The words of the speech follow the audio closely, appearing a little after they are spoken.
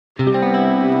Welcome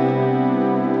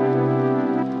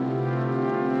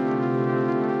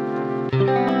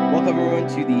everyone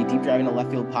to the Deep Dive into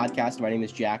Left Field podcast. My name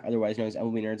is Jack, otherwise known as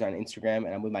MLB Nerds on Instagram,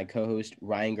 and I'm with my co-host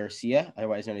Ryan Garcia,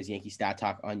 otherwise known as Yankee Stat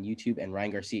Talk on YouTube, and Ryan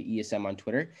Garcia ESM on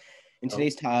Twitter. In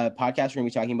today's podcast, we're going to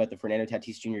be talking about the Fernando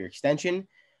Tatis Jr. extension,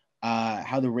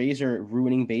 how the Rays are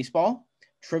ruining baseball,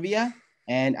 trivia,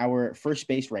 and our first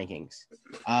base rankings.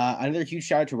 Another huge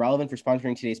shout out to Relevant for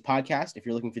sponsoring today's podcast. If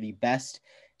you're looking for the best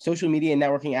social media and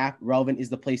networking app, Relevant is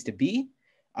the place to be.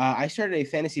 I started a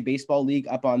fantasy baseball league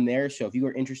up on there. So if you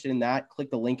are interested in that,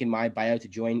 click the link in my bio to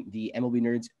join the MLB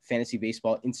Nerds Fantasy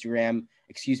Baseball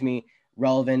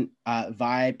Relevant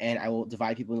vibe, and I will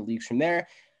divide people into leagues from there.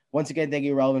 Once again, thank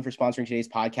you, Relevant, for sponsoring today's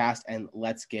podcast, and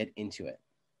let's get into it.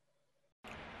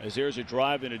 As there's a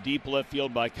drive in a deep left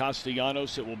field by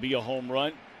Castellanos, it will be a home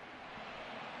run.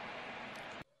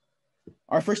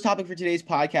 Our first topic for today's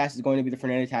podcast is going to be the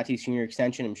Fernando Tatis Jr.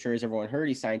 extension. I'm sure as everyone heard,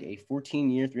 he signed a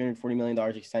 14-year, $340 million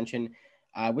extension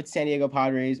with San Diego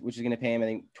Padres, which is going to pay him, I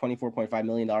think, $24.5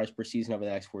 million per season over the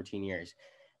next 14 years.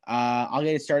 I'll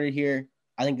get it started here.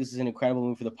 I think this is an incredible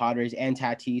move for the Padres and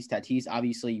Tatis. Tatis,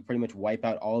 obviously, you pretty much wipe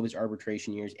out all of his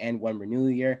arbitration years and one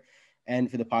renewal year. And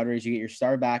for the Padres, you get your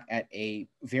star back at a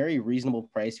very reasonable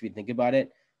price if you think about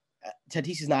it.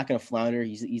 Tatis is not going to flounder.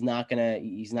 He's not going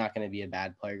to be a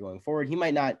bad player going forward. He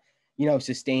might not,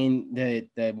 sustain the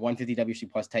 150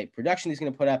 WC plus type production he's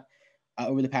going to put up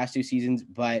over the past two seasons,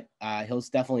 but he'll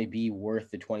definitely be worth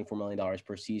the $24 million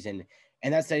per season.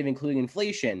 And that's not even including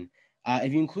inflation.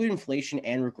 If you include inflation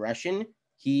and regression,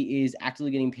 he is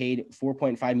actively getting paid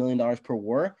 $4.5 million per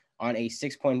WAR on a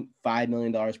 $6.5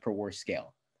 million per WAR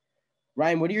scale.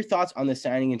 Ryan, what are your thoughts on the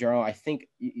signing in general? I think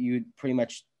you'd pretty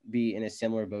much be in a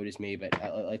similar boat as me, but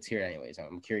let's hear it anyways.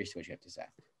 I'm curious what you have to say.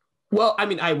 Well, I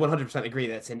mean, I 100% agree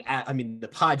the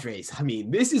Padres,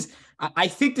 I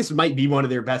think this might be one of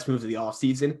their best moves of the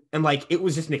offseason. And it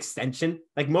was just an extension.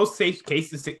 Most safe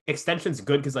cases, extension's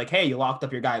good because hey, you locked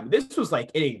up your guy. But this was an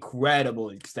incredible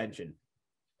extension.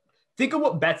 Think of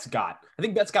what Betts got. I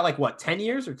think Betts got 10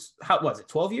 years or how was it?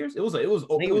 12 years? It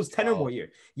was 10 or more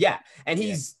years. Yeah. And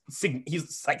he's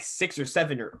 6 or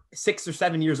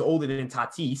 7 years older than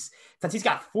Tatis. Tatis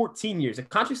got 14 years. The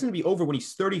contract's going to be over when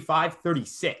he's 35,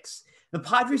 36. The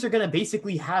Padres are going to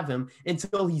basically have him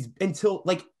until he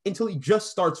just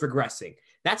starts regressing.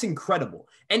 That's incredible.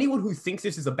 Anyone who thinks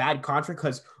this is a bad contract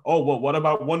because, what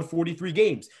about 143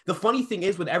 games? The funny thing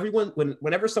is with everyone,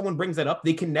 whenever someone brings that up,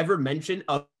 they can never mention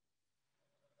a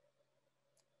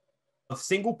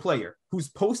single player who's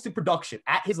posted production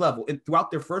at his level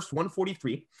throughout their first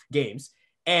 143 games,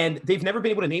 and they've never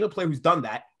been able to name a player who's done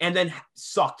that and then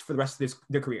sucked for the rest of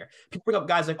their career. People bring up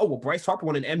guys Bryce Harper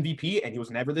won an MVP and he was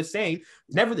never the same.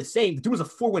 The dude was a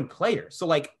 4-win player.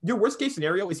 So your worst case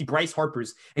scenario is he Bryce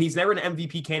Harper's and he's never an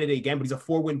MVP candidate again, but he's a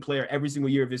 4-win player every single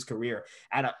year of his career.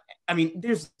 And I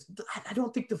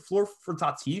don't think the floor for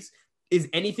Tatis is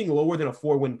anything lower than a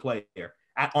 4-win player.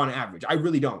 On average. I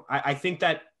really don't. I think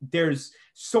that there's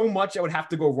so much that would have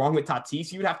to go wrong with Tatis.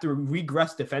 He would have to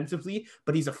regress defensively,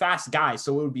 but he's a fast guy,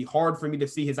 so it would be hard for me to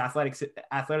see his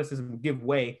athleticism give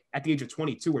way at the age of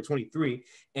 22 or 23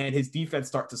 and his defense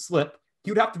start to slip. He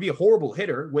would have to be a horrible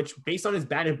hitter, which based on his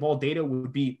bat and ball data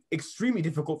would be extremely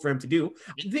difficult for him to do.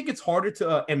 I think it's harder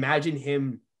to imagine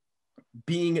him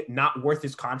being not worth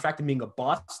his contract and being a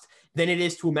bust than it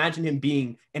is to imagine him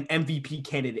being an MVP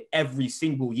candidate every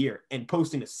single year and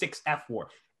posting a 6 F4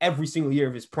 every single year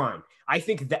of his prime. I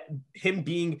think that him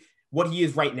being what he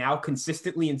is right now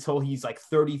consistently until he's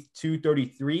 32,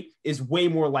 33 is way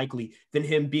more likely than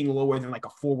him being lower than a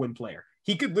 4-win player.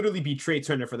 He could literally be Trey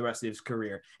Turner for the rest of his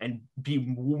career and be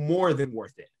more than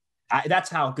worth it. That's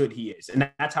how good he is.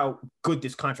 And that's how good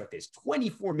this contract is.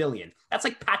 $24 million. That's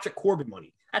like Patrick Corbin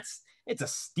money. It's a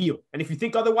steal. And if you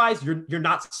think otherwise, you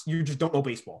just don't know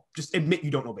baseball. Just admit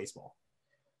you don't know baseball.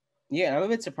 Yeah, I'm a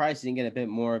bit surprised he didn't get a bit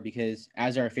more because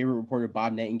as our favorite reporter,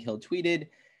 Bob Nightingale, tweeted,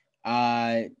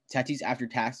 Tatis after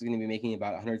tax is going to be making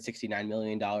about $169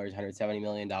 million, $170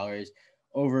 million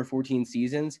over 14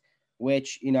 seasons,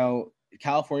 which,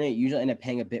 California usually end up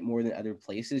paying a bit more than other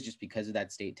places just because of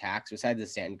that state tax. Besides the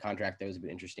Stanton contract, that was a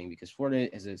bit interesting because Florida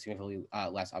has a significantly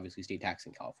less, obviously, state tax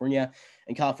than California,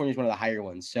 and California is one of the higher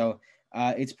ones. So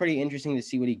it's pretty interesting to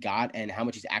see what he got and how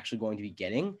much he's actually going to be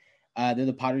getting.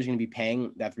 The Padres are going to be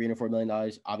paying that $304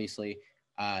 million. Obviously,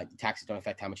 taxes don't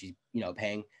affect how much he's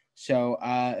paying. So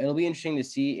it'll be interesting to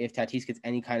see if Tatis gets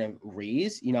any kind of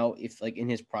raise. If in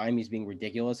his prime he's being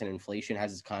ridiculous and inflation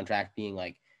has his contract being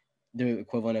the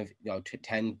equivalent of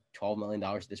 $10, $12 million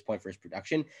at this point for his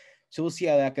production. So we'll see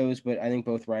how that goes. But I think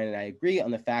both Ryan and I agree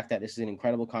on the fact that this is an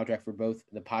incredible contract for both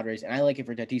the Padres. And I like it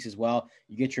for Tatis as well.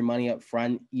 You get your money up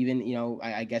front. Even,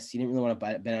 I guess he didn't really want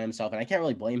to bet on himself. And I can't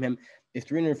really blame him. If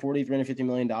 $350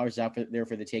 million is out there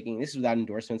for the taking, this is without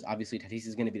endorsements. Obviously, Tatis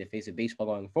is going to be the face of baseball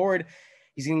going forward.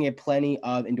 He's going to get plenty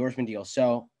of endorsement deals.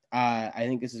 So I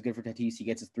think this is good for Tatis. He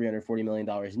gets his $340 million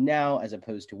now, as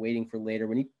opposed to waiting for later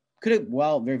when he could have,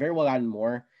 very, very well gotten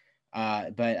more.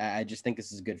 But I just think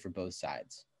this is good for both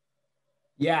sides.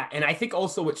 Yeah, and I think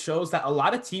also it shows that a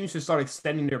lot of teams should start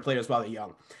extending their players while they're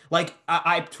young. Like,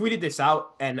 I tweeted this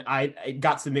out, and I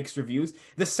got some mixed reviews.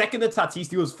 The second the Tatis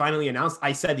deal was finally announced,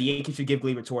 I said the Yankees should give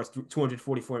Gleyber Torres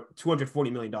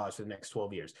 $240 million for the next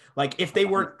 12 years. Like, if they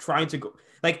weren't trying to go,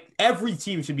 like, every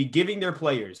team should be giving their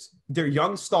players, their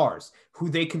young stars, who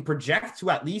they can project to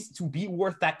at least to be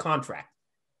worth that contract.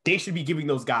 They should be giving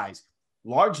those guys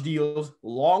large deals,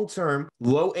 long-term,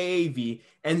 low AAV,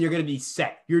 and you're going to be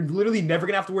set. You're literally never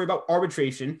going to have to worry about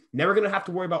arbitration, never going to have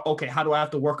to worry about, okay, how do I have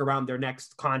to work around their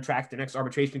next contract, their next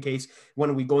arbitration case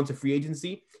when we go into free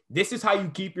agency? This is how you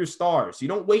keep your stars. You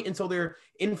don't wait until they're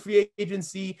in free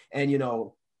agency and,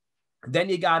 then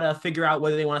you got to figure out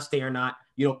whether they want to stay or not.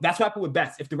 That's what happened with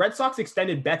Betts. If the Red Sox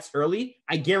extended Betts early,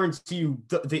 I guarantee you,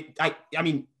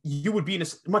 you would be in a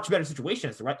much better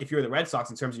situation if you're the Red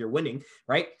Sox in terms of your winning,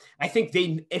 right? I think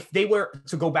if they were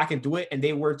to go back and do it, and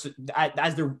they were to,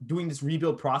 as they're doing this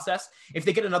rebuild process, if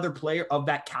they get another player of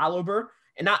that caliber,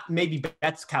 and not maybe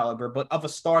Betts caliber, but of a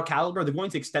star caliber, they're going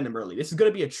to extend them early. This is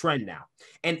going to be a trend now.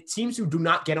 And teams who do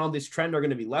not get on this trend are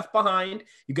going to be left behind.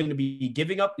 You're going to be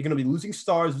giving up. You're going to be losing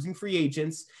stars, losing free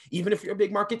agents. Even if you're a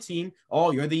big market team,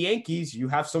 you're the Yankees, you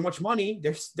have so much money,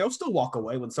 they'll still walk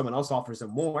away when someone else offers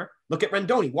them more. Look at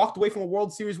Rendon. He walked away from a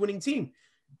World Series winning team.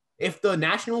 If the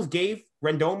Nationals gave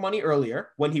Rendon money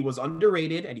earlier when he was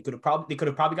underrated and they could have probably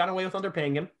gotten away with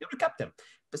underpaying him, they would have kept him.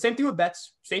 The same thing with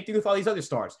Betts, same thing with all these other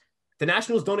stars. The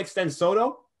Nationals don't extend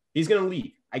Soto, he's going to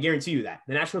leave. I guarantee you that.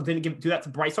 The Nationals didn't do that to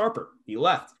Bryce Harper. He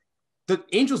left. The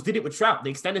Angels did it with Trout. They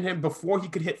extended him before he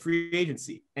could hit free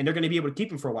agency, and they're going to be able to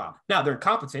keep him for a while. Now, they're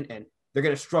incompetent, and they're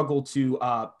going to struggle to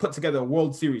put together a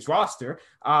World Series roster.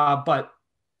 But,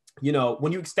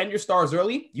 when you extend your stars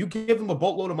early, you give them a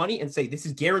boatload of money and say, this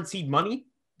is guaranteed money.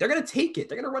 They're going to take it.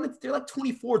 They're going to run it. They're like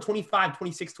 24, 25,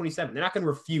 26, 27. They're not going to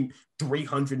refute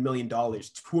 $300 million,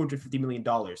 $250 million.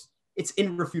 It's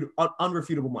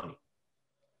unrefutable money.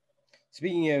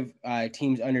 Speaking of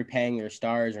teams underpaying their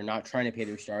stars or not trying to pay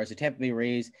their stars, the Tampa Bay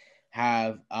Rays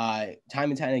have time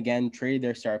and time again traded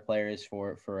their star players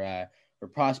for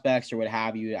prospects or what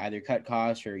have you, either cut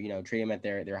costs or trade them at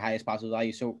their highest possible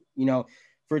value. So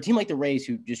for a team like the Rays,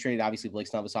 who just traded obviously Blake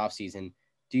Snell this offseason,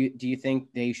 do you think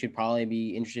they should probably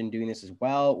be interested in doing this as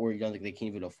well, or you don't think they can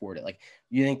even afford it? Like,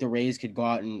 you think the Rays could go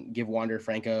out and give Wander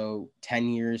Franco 10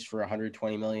 years for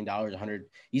 $120 million?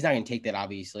 He's not going to take that,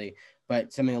 obviously,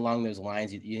 but something along those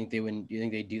lines. You think they wouldn't? Do you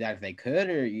think they'd do that if they could,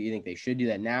 or you think they should do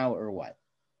that now, or what?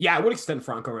 Yeah, I would extend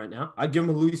Franco right now. I'd give him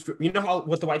a Luis. You know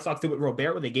what the White Sox did with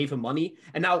Robert, where they gave him money,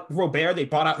 and now Robert, they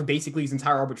bought out basically his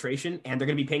entire arbitration, and they're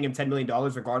going to be paying him $10 million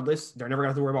regardless. They're never going to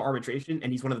have to worry about arbitration,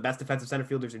 and he's one of the best defensive center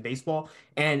fielders in baseball.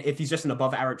 And if he's just an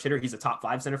above average hitter, he's a top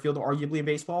 5 center fielder, arguably, in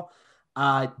baseball.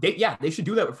 They should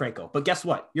do that with Franco. But guess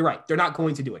what? You're right. They're not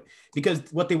going to do it, because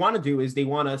what they want to do is they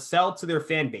want to sell to their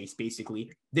fan base,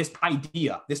 basically, this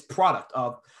idea, this product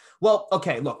of, well,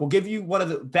 okay, look, we'll give you one of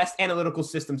the best analytical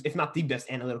systems, if not the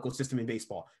best analytical system in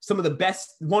baseball. One of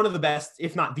the best,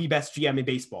 if not the best GM in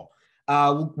baseball.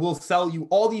 We'll sell you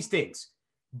all these things.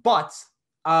 But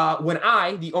when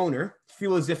I, the owner,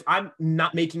 feel as if I'm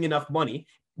not making enough money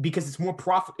because it's more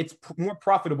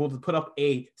profitable to put up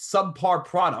a subpar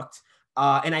product,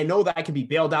 and I know that I can be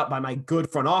bailed out by my good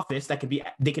front office,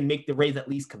 they can make the Rays at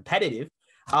least competitive.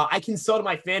 I can sell to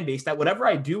my fan base that whatever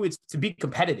I do, it's to be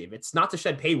competitive. It's not to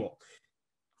shed payroll.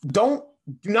 Do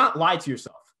not lie to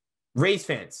yourself. Rays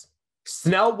fans,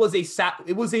 Snell was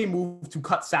it was a move to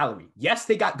cut salary. Yes,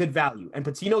 they got good value, and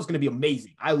Patino is going to be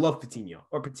amazing. I love Patino.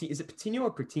 Is it Patino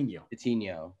or Patino?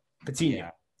 Patino.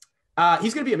 Yeah.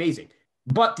 He's going to be amazing.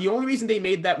 But the only reason they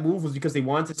made that move was because they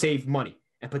wanted to save money.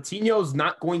 And Patino's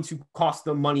not going to cost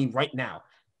them money right now.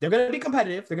 They're going to be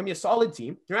competitive. They're going to be a solid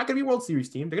team. They're not going to be a World Series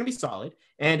team. They're going to be solid.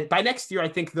 And by next year, I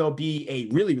think they'll be a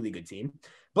really, really good team.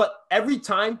 But every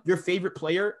time your favorite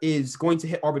player is going to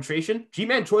hit arbitration,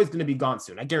 G-Man Choi is going to be gone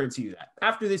soon. I guarantee you that.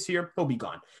 After this year, he'll be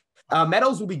gone.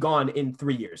 Meadows will be gone in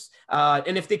 3 years.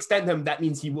 And if they extend him, that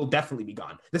means he will definitely be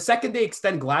gone. The second they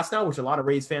extend Glasnow, which a lot of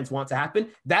Rays fans want to happen,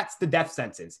 that's the death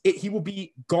sentence. He will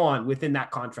be gone within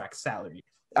that contract salary.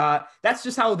 That's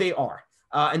just how they are.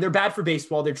 And they're bad for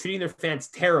baseball. They're treating their fans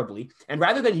terribly. And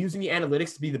rather than using the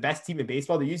analytics to be the best team in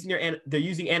baseball, they're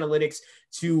using analytics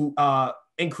to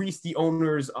increase the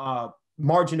owner's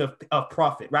margin of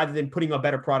profit rather than putting a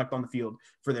better product on the field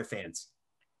for their fans.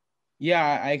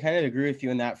 Yeah, I kind of agree with you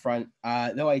on that front.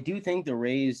 Though I do think the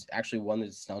Rays actually won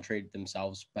the Snell trade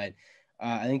themselves, but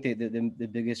I think the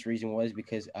biggest reason was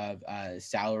because of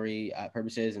salary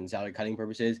purposes and salary cutting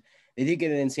purposes. They did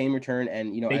get an insane return,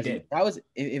 and if I was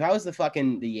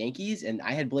the Yankees and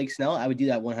I had Blake Snell, I would do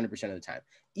that 100% of the time.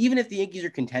 Even if the Yankees are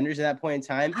contenders at that point in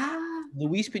time,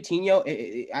 Luis Patino,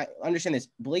 I understand this.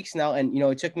 Blake Snell, and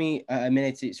it took me a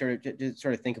minute to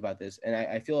sort of think about this, and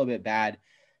I feel a bit bad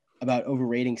about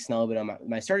overrating Snell, but on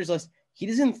my starters list, he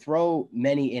doesn't throw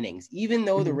many innings, even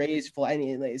though the Rays fly. I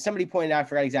mean, somebody pointed out, I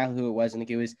forgot exactly who it was. I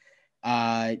think it was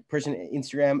person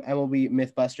Instagram, MLB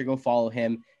Mythbuster. Go follow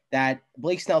him. That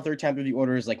Blake Snell, third time through the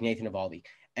order, is like Nathan Eovaldi.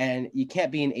 And you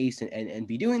can't be an ace and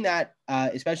be doing that,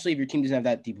 especially if your team doesn't have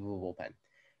that deep of a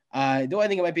bullpen. Though I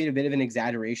think it might be a bit of an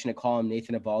exaggeration to call him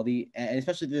Nathan Eovaldi, and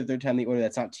especially the third time in the order,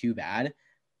 that's not too bad.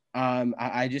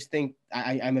 I just think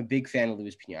I'm a big fan of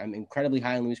Luis Patino. I'm incredibly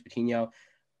high on Luis Patino.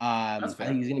 I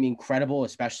think he's going to be incredible,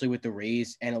 especially with the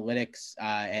Rays analytics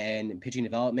and pitching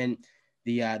development.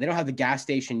 They don't have the gas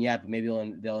station yet, but maybe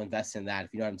they'll invest in that,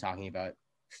 if you know what I'm talking about.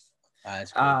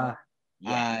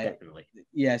 Definitely.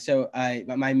 Yeah. So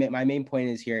my main point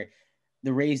is here,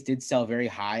 the Rays did sell very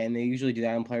high, and they usually do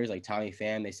that on players like Tommy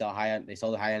Pham. They sold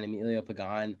high on Emilio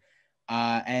Pagan.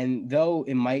 And though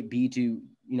it might be to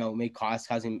make cost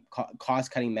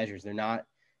cutting measures, they're not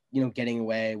getting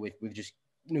away with just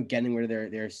getting rid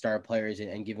of their star players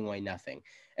and giving away nothing,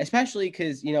 especially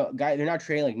because they're not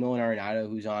trading like Nolan Arenado,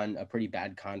 who's on a pretty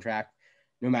bad contract.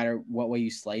 No matter what way you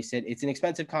slice it, it's an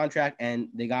expensive contract, and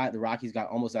the Rockies got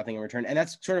almost nothing in return, and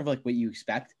that's sort of like what you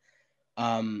expect.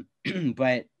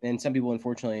 But some people,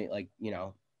 unfortunately, like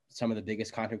some of the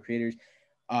biggest content creators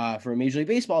for Major League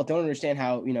Baseball don't understand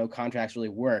how contracts really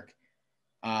work.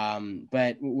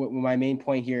 But my main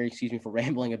point here, excuse me for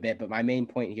rambling a bit, but my main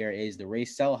point here is the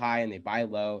Rays sell high and they buy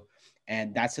low,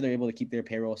 and that's how they're able to keep their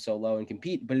payroll so low and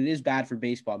compete. But it is bad for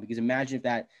baseball, because imagine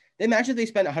if they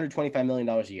spent $125 million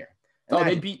a year.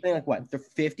 They'd be like what? They're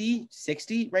 50,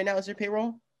 60 right now is their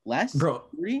payroll. Less, bro.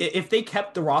 3? If they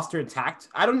kept the roster intact,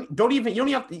 you don't even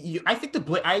have to. I think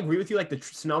I agree with you. Like the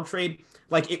Snell trade,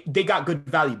 they got good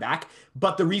value back,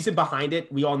 but the reason behind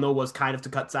it, we all know, was kind of to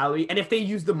cut salary. And if they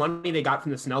used the money they got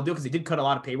from the Snell deal, because they did cut a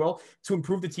lot of payroll, to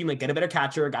improve the team, like get a better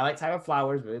catcher, a guy like Tyler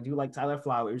Flowers. But I do like Tyler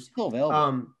Flowers. Still available.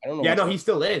 I don't know. Yeah, no, he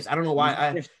still is. I don't know why.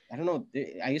 I don't know.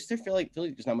 I used to feel like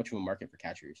there's not much of a market for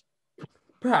catchers.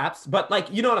 Perhaps,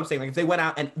 but you know what I'm saying? Like if they went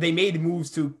out and they made moves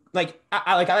to I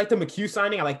like the McHugh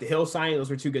signing. I like the Hill signing.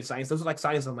 Those were two good signings. Those are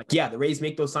signings. I'm like, yeah, the Rays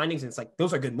make those signings, and it's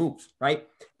those are good moves, right?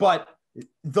 But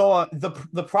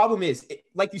the problem is,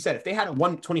 like you said, if they had a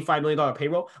 $125 million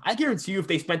payroll, I guarantee you, if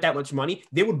they spent that much money,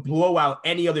 they would blow out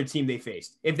any other team they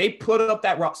faced. If they put up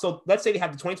that so let's say they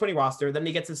have the 2020 roster, then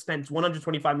they get to spend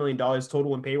 $125 million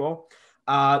total in payroll.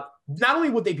 Not only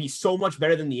would they be so much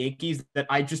better than the Yankees that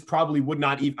I just probably would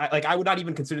not even I would not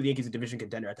even consider the Yankees a division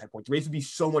contender at that point. The Rays would be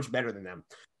so much better than them.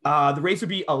 The Rays would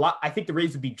be a lot. I think the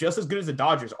Rays would be just as good as the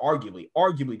Dodgers,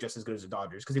 arguably just as good as the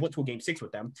Dodgers, because they went to a game 6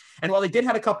 with them. And while they did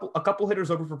have a couple hitters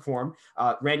overperform,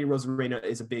 Randy Rosarena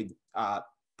is a big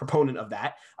proponent of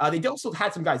that. They also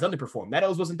had some guys underperform.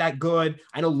 Meadows wasn't that good.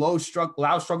 I know Lau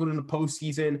struggled in the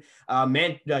postseason.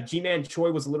 G-Man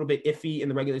Choi was a little bit iffy in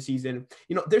the regular season.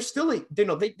 They're still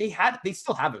they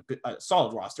still have a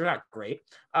solid roster, not great,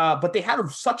 but they had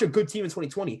such a good team in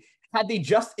 2020. Had they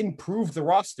just improved the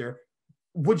roster,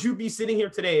 would you be sitting here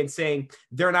today and saying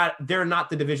they're not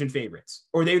the division favorites,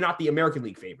 or they're not the American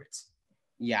League favorites?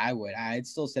 Yeah, I would. I'd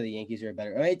still say the Yankees are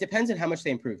better. I mean, it depends on how much they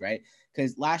improve, right?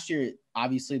 Because last year,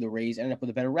 obviously, the Rays ended up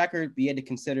with a better record, but you had to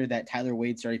consider that Tyler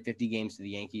Wade started 50 games to the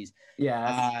Yankees.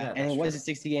 Yeah. And it was a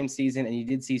 60-game season, and you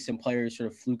did see some players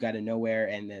sort of fluke out of nowhere,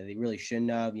 and they really shouldn't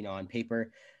have, on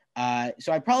paper.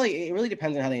 So it really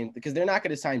depends on because they're not going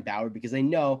to sign Bauer, because they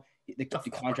know the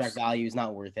contract value is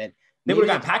not worth it. They would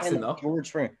have got Paxton, though. George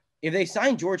Springer. If they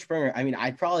signed George Springer, I mean,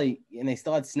 and they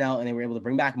still had Snell, and they were able to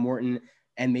bring back Morton,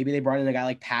 and maybe they brought in a guy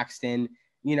like Paxton,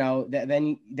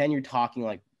 then you're talking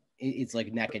like it's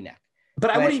like neck and neck.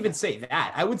 But I wouldn't even say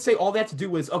that. I would say all they have to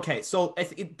do is, okay, so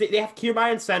they have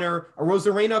Kiermaier in center. A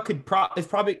Rosarena is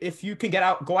probably, if you can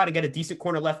go out and get a decent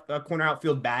corner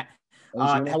outfield bat.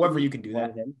 However you can do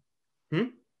that.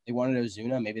 They wanted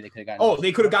Ozuna. Maybe they could have gotten. Oh,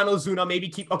 they could have gotten Ozuna. Maybe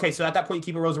keep. Okay, so at that point,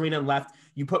 you keep a Rosarina in left.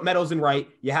 You put Meadows in right.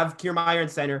 You have Kiermaier in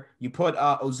center. You put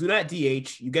Ozuna at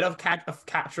DH. You get a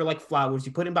catcher like Flowers.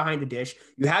 You put him behind the dish.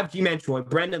 You have G-Man Choi,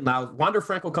 Brandon Lau. Wander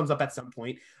Franco comes up at some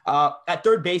point. At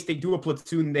third base, they do a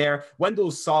platoon there.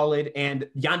 Wendell's solid, and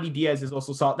Yandy Diaz is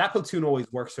also solid. That platoon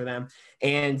always works for them.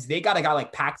 And they got a guy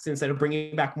like Paxton instead of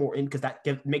bringing back more in because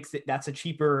that's a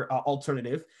cheaper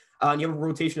alternative. And you have a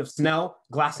rotation of Snell,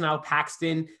 Glasnow,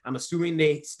 Paxton. I'm assuming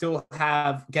they still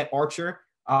get Archer.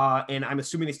 And I'm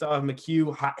assuming they still have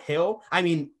McHugh, Hill. I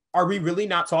mean, are we really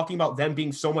not talking about them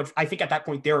being so much? I think at that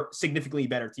point, they're a significantly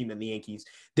better team than the Yankees.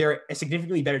 They're a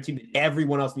significantly better team than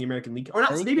everyone else in the American League. Or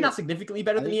not, maybe not significantly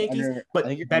better than the Yankees, but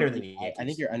better than the Yankees. I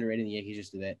think you're underrating the Yankees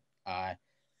just a bit. But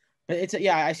it's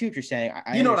I see what you're saying.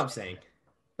 You know what I'm saying?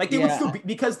 Like they would still be,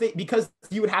 because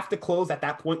you would have to close at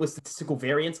that point with statistical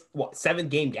variance,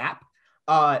 7-game gap.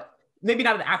 Maybe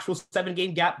not an actual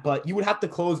 7-game gap, but you would have to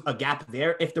close a gap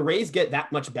there if the Rays get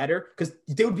that much better because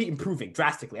they would be improving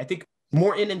drastically. I think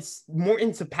more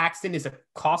into Paxton is a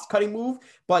cost-cutting move,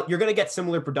 but you're gonna get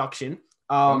similar production.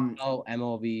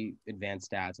 MLB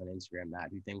advanced stats on Instagram, Matt,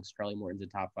 who thinks Charlie Morton's a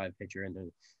top 5 pitcher and the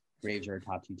Braves are a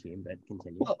top 2 team, but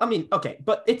continue. Well, I mean, okay,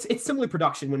 but it's similar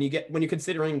production when you're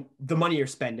considering the money you're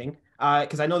spending.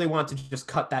 Because I know they want to just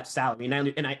cut that salary,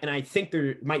 and I think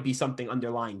there might be something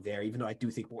underlying there, even though I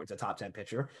do think Morton's a top 10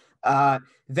 pitcher.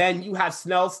 Then you have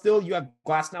Snell still, you have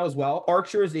Glasnow as well.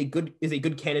 Archer is a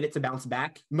good candidate to bounce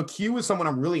back. McHugh is someone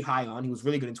I'm really high on. He was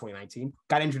really good in 2019,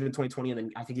 got injured in 2020, and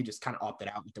then I think he just kind of opted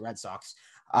out with the Red Sox.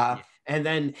 And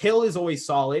then Hill is always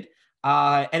solid.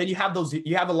 And then you have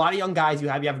a lot of young guys. You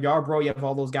have Yarbrough, you have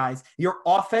all those guys. Your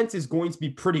offense is going to be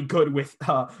pretty good with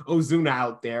Ozuna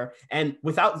out there. And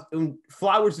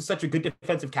Flowers is such a good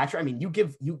defensive catcher. I mean, you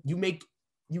give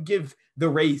the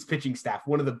Rays pitching staff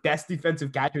one of the best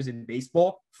defensive catchers in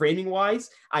baseball, framing wise.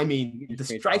 I mean, the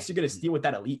strikes you're going to steal with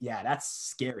that elite. Yeah, that's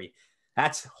scary.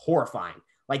 That's horrifying.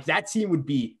 Like that team would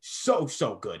be so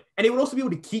good. And they would also be able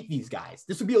to keep these guys.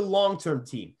 This would be a long-term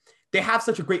team. They have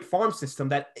such a great farm system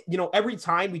that, every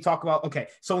time we talk about, okay,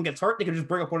 someone gets hurt, they can just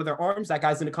bring up one of their arms. That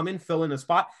guy's going to come in, fill in a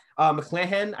spot.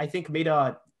 McClanahan, I think, made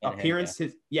a appearance.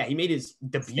 Yeah. He made his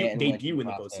debut in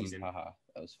the postseason.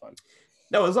 That was fun.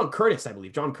 No, it was on Curtis, I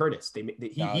believe. John Curtis. He did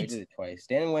it twice.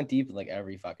 Stanton went deep in like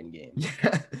every fucking game.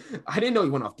 Yeah. I didn't know he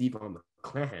went off deep on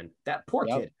McClanahan. That poor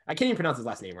kid. I can't even pronounce his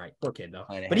last name right. Poor kid, though.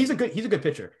 But he's a good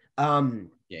pitcher. Yeah,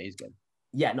 he's good.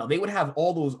 Yeah, no, they would have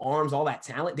all those arms, all that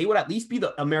talent. They would at least be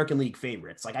the American League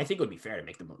favorites. Like, I think it would be fair to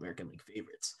make them American League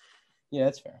favorites. Yeah,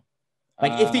 that's fair.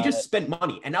 Like, if they just spent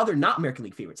money, and now they're not American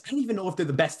League favorites. I don't even know if they're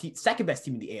the best team, second best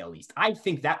team in the AL East. I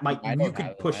think that you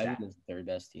could push that. The third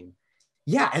best team.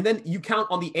 Yeah, and then you count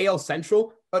on the AL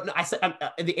Central. I said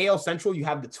in the AL Central, you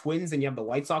have the Twins and you have the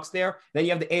White Sox there. Then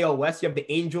you have the AL West. You have the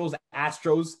Angels,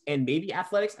 Astros, and maybe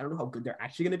Athletics. I don't know how good they're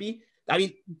actually going to be. I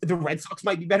mean, the Red Sox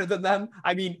might be better than them.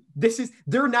 I mean,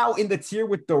 they're now in the tier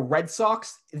with the Red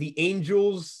Sox, the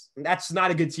Angels. That's not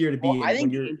a good tier to be in. I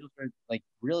think the Angels are like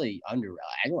really underrated.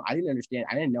 I didn't understand.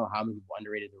 I didn't know how many people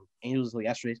underrated the Angels until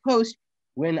yesterday's post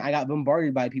when I got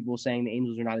bombarded by people saying the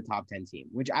Angels are not a top 10 team,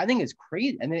 which I think is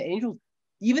crazy. And the Angels,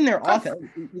 even their offense,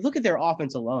 you look at their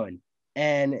offense alone,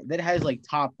 and that has like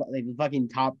fucking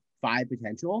top 5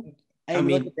 potential. And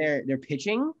look at their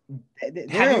pitching.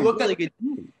 They're a really good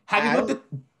team.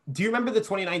 Do you remember the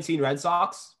 2019 Red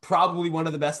Sox? Probably one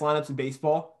of the best lineups in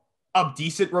baseball. A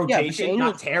decent rotation, Angels,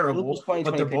 not terrible,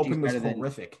 but their bullpen was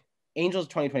horrific. Angels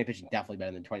 2020 pitching definitely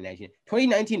better than 2019.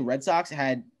 2019 Red Sox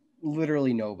had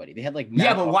literally nobody. They had like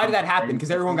but why did that happen?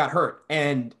 Because everyone got hurt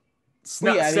and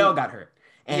Snell got hurt.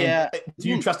 And do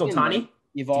you trust Ohtani? Do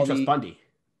you trust Bundy?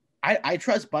 I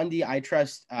trust Bundy. I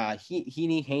trust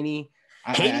Haney.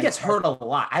 Haney gets hurt a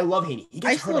lot. I love Haney. He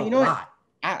gets hurt a lot.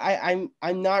 I'm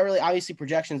not really, obviously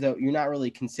projections though. You're not really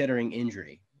considering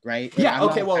injury, right? Yeah. I'm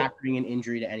okay. Not factoring an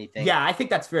injury to anything. Yeah, I think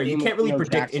that's fair. You can't really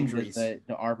predict injuries.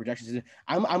 Our projections.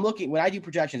 I'm looking when I do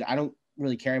projections. I don't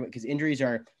really care because injuries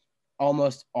are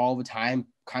almost all the time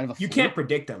kind of a. You can't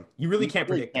predict them. You really can't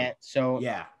predict them. So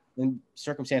yeah, and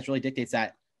circumstance really dictates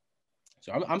that.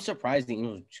 So I'm surprised the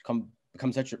Angels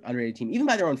become such an underrated team, even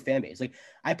by their own fan base. Like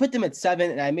I put them at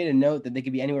 7, and I made a note that they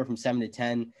could be anywhere from 7 to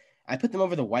 10. I put them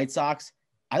over the White Sox.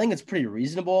 I think it's pretty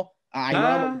reasonable. I know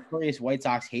I'm a notorious White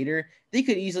Sox hater. They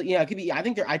could easily, it could be. I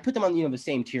think I put them on, the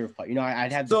same tier of play.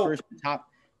 I'd have the first top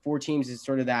 4 teams is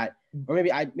sort of that, or maybe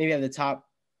have the top.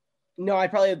 No,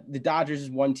 I'd probably have the Dodgers is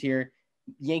one tier,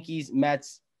 Yankees,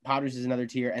 Mets, Padres is another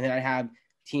tier, and then I have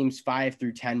teams 5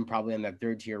 through 10 probably in that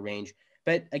third tier range.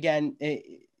 But again,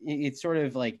 it's sort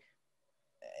of like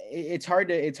it's hard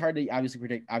to obviously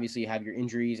predict. Obviously, you have your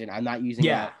injuries, and I'm not using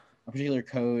a particular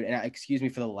code. And excuse me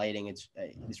for the lighting.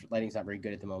 This lighting's not very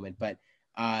good at the moment, but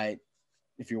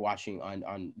if you're watching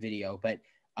on video, but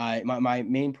my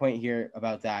main point here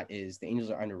about that is the Angels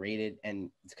are underrated, and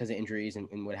it's because of injuries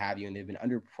and what have you, and they've been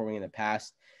underperforming in the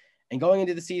past. And going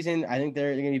into the season, I think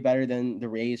they're going to be better than the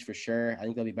Rays for sure. I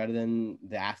think they'll be better than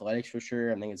the Athletics for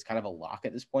sure. I think it's kind of a lock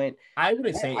at this point. I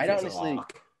wouldn't say it's a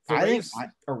lock. The Rays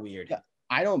are weird.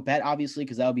 I don't bet, obviously,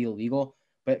 because that would be illegal.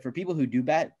 But for people who do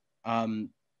bet, the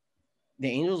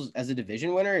Angels as a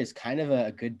division winner is kind of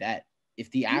a good bet.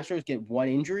 If the Astros get one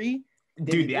injury,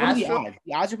 dude, the odds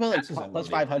are probably like plus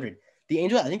 500. The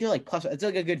Angels, I think they're like plus. It's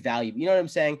like a good value. You know what I'm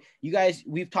saying? You guys,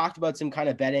 we've talked about some kind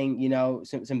of betting,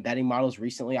 some betting models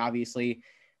recently, obviously.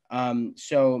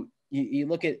 So you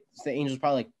look at the Angels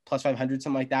probably like plus 500,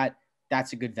 something like that.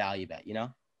 That's a good value bet,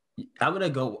 I'm gonna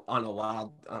go on a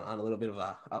little bit of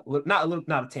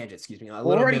not a tangent. Excuse me. A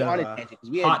little bit of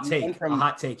a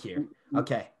hot take here.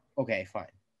 Okay. Okay, fine.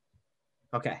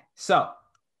 Okay, so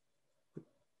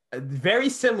very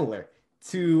similar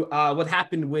to what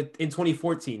happened in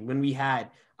 2014 when we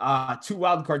had 2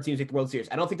 wildcard teams make the World Series.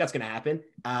 I don't think that's going to happen,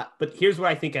 but here's what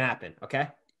I think can happen, okay?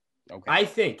 I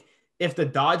think if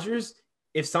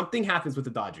something happens with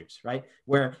the Dodgers, right,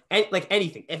 where like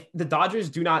anything, if the Dodgers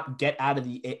do not get out of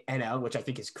the NL, which I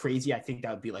think is crazy, I think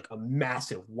that would be like a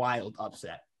massive, wild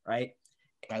upset, right?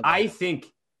 I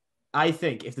think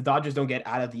if the Dodgers don't get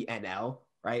out of the NL,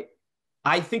 right,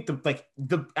 I think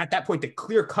at that point the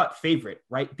clear-cut favorite,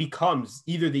 right, becomes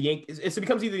either the Yankees. It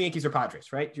becomes either the Yankees or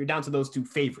Padres, right? You're down to those 2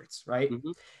 favorites, right? Mm-hmm.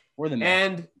 Or the Mets.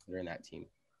 And they're in that team.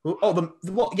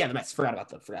 The Mets. Forgot about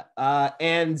them.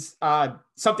 And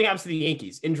something happens to the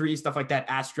Yankees, injuries, stuff like that.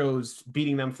 Astros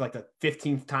beating them for like the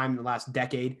 15th time in the last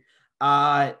decade.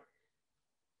 I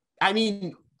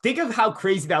mean, think of how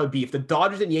crazy that would be if the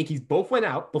Dodgers and Yankees both went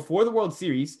out before the World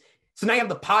Series. So now you have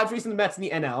the Padres and the Mets in the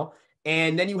NL.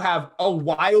 And then you have a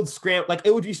wild scramble. Like,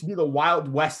 it would just be the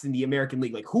Wild West in the American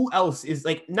League. Like, who else is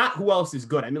not who else is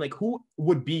good? I mean, like, who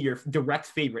would be your direct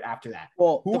favorite after that?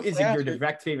 Well, who is your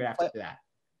direct favorite after that?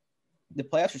 The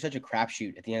playoffs are such a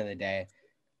crapshoot at the end of the day.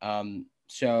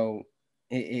 So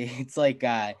it's like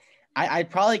I'd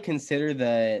probably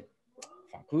consider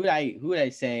who would I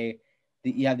say?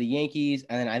 You have the Yankees,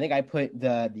 and then I think I put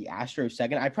the Astros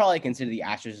second. I'd probably consider the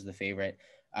Astros as the favorite.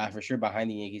 For sure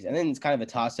behind the Yankees. And then it's kind of a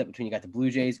toss-up between you got the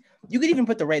Blue Jays. You could even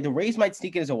put the Rays. The Rays might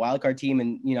sneak in as a wild card team,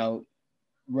 and,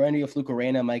 Randy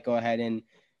Fluke-Arena might go ahead and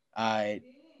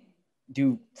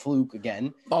do Fluke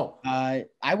again. I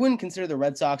wouldn't consider the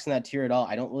Red Sox in that tier at all.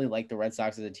 I don't really like the Red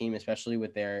Sox as a team, especially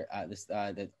with their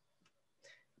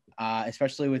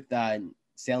especially with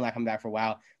Sale not coming back for a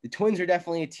while. The Twins are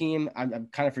definitely a team. I'm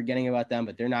kind of forgetting about them,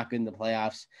 but they're not good in the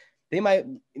playoffs. They might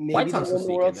maybe win the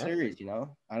World Series,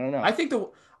 I don't know. I think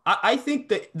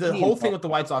the whole thing with the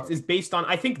White Sox is based on,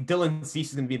 I think Dylan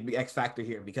Cease is going to be the X factor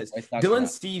here, because Dylan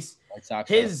Cease,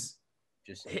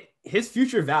 his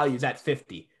future value is at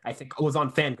 50. I think it was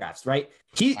on Fangraphs, right?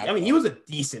 He was a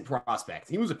decent prospect.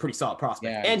 He was a pretty solid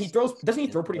prospect, and doesn't he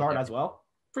throw pretty hard as well?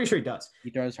 Pretty sure he does.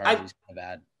 He throws hard. He's kind of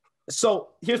bad.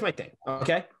 So here's my thing,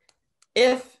 okay?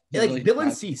 If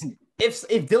Dylan Cease. If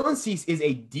Dylan Cease is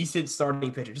a decent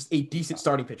starting pitcher, just a decent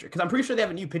starting pitcher, because I'm pretty sure they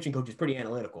have a new pitching coach who's pretty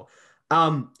analytical.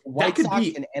 That could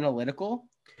be an analytical.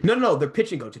 No, the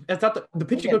pitching coach. That's not the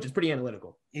pitching coach is pretty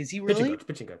analytical. Is he really?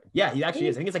 Pitching coach. Yeah, he actually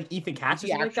is. I think it's like Ethan Katz or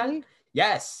something like that.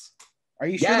 Yes. Are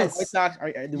you sure the White Sox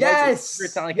are the yes. White Sox,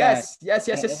 it's not like yes.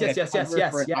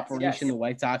 operation the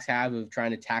White Sox have of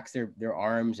trying to tax their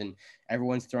arms, and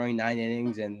everyone's throwing 9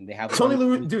 innings, and they have Tony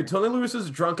Lewis was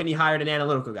drunk and he hired an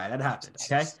analytical guy. That happened.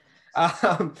 Okay.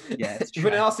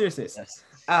 But in all seriousness,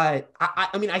 I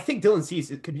mean, I think Dylan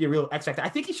Cease could be a real X factor. I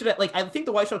think he should I think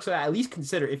the White Sox should at least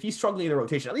consider, if he's struggling in the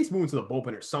rotation, at least move into the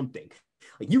bullpen or something.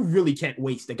 Like, you really can't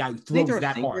waste a guy who throws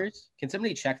that hard. Can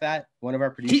somebody check that? One of our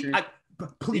producers.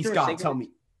 Please, God, tell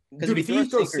me. Dude, if he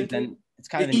throws sinkers, then it's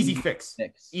kind of an easy fix.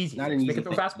 Easy. Not an easy fix,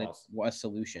 fastballs. A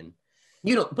solution.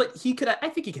 But he could. I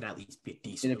think he can at least be a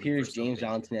decent. It appears James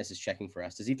Valentinez is checking for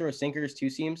us. Does he throw sinkers, 2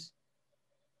 seams?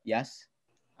 Yes.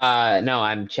 No,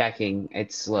 I'm checking.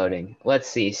 It's loading. Let's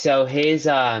see. So his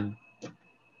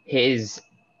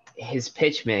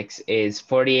pitch mix is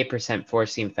 48%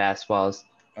 4-seam fastballs,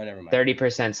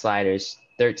 30% sliders,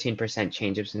 13%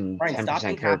 changeups, and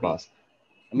 10% curveballs.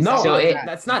 No, so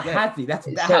that's not happy. That's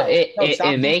bad. So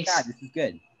it makes this is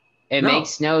good. It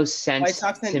makes no sense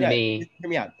to me. Hear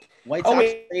me out. White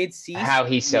Sox trade Cease. How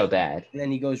he's so bad. And then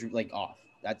he goes off.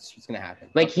 That's what's gonna happen.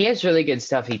 He has really good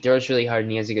stuff. He throws really hard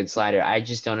and he has a good slider. I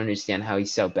just don't understand how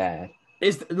he's so bad.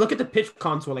 Look at the pitch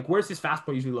contour. Like, where's his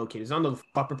fastball usually located? Is it on the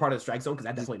upper part of the strike zone? Because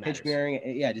that definitely matters. Pitch mirroring.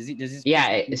 Yeah. Does his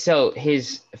so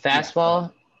his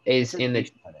fastball is in the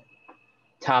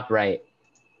top right.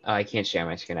 Oh, I can't share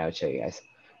my screen. I would show you guys.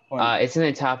 It's in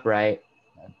the top right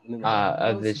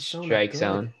of the strike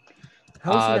zone.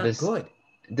 How is he not good?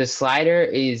 The slider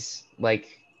is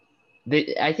like,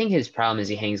 I think his problem is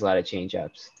he hangs a lot of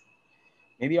changeups.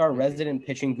 Maybe our resident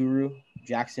pitching guru,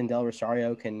 Jackson Del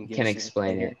Rosario, can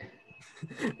explain it.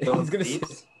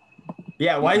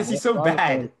 Yeah, why is he so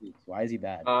bad? Why is he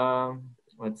bad?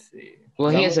 Let's see. Well,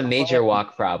 he has a major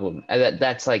walk problem.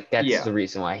 That's the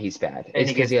reason why he's bad.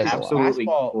 It's because he has absolutely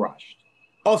crushed.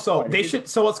 Also, they should.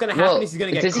 So what's going to happen is he's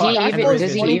going to get caught.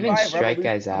 Does he even strike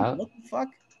guys out? What the fuck?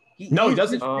 No, he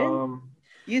doesn't.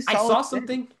 I saw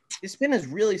something. His spin is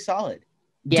really solid.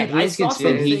 Yeah, he has good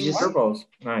spin. He just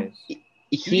nice.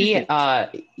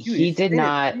 He did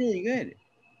not. Really good.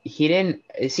 He didn't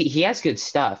see. He has good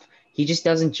stuff. He just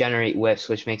doesn't generate whiffs,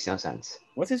 which makes no sense.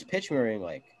 What's his pitch mirroring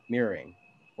like?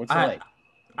 What's it like?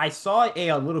 I saw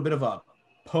a little bit of a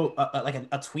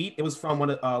tweet. It was from one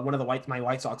of the my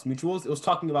White Sox mutuals. It was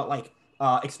talking about like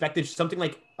expected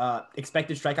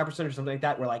strikeout percentage or something like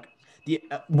that, where like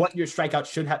what your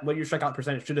strikeout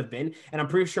percentage should have been. And I'm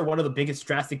pretty sure one of the biggest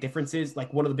drastic differences,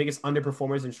 like one of the biggest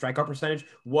underperformers in strikeout percentage,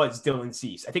 was Dylan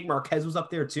Cease. I think Marquez was up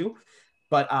there too.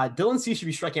 But Dylan Cease should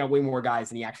be striking out way more guys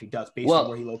than he actually does based on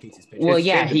where he locates his pitch. Well,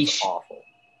 yeah, awful.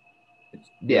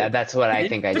 Yeah, that's what I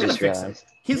think I just realized.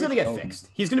 He's going to get fixed.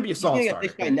 He's going to be a solid starter.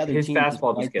 His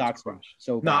fastball just gets crushed.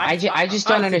 So no, I just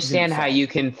don't understand how you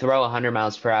can throw 100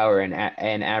 miles per hour and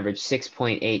average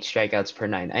 6.8 strikeouts per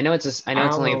nine. I know it's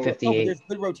only a 58.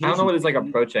 I don't know what his like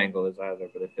approach angle is either,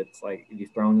 but if it's like if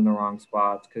he's thrown in the wrong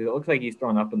spots, because it looks like he's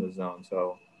thrown up in the zone.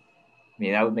 So I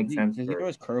mean that would make sense. Does he throw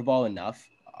his curveball enough?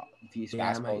 These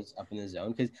fastballs up in the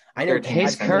zone, because I know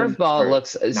his curveball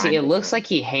looks. See, it looks like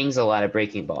he hangs a lot of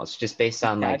breaking balls just based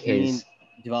on like his.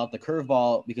 Developed the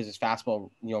curveball because his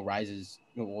fastball, rises.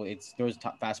 It throws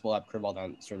fastball up, curveball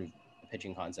down, sort of a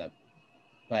pitching concept.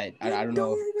 But I don't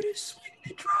know.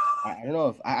 I don't know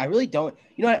if I really don't.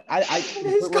 You know what?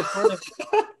 We're sort of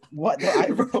what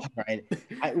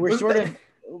we're sort of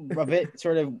a bit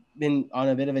been on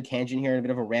a bit of a tangent here, a bit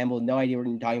of a ramble. No idea what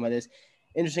we're talking about this.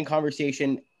 Interesting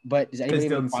conversation. But does anybody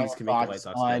have any final thoughts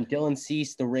on Dylan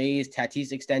Cease, the Rays,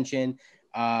 Tatis extension?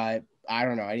 I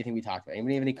don't know anything we talked about.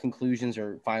 Anybody have any conclusions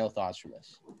or final thoughts from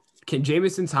this? Can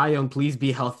Jameson Taillon please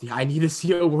be healthy? I need to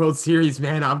see a World Series,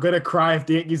 man. I'm gonna cry if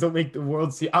the Yankees don't make the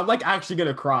World Series. I'm like actually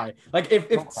gonna cry. Like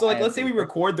if let's say we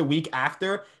record the week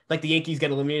after, like the Yankees get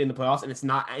eliminated in the playoffs and it's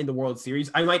not in the World Series,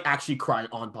 I might actually cry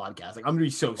on podcast. Like I'm gonna be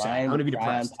so sad. I'm gonna be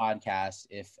depressed. On podcast,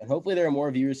 and hopefully there are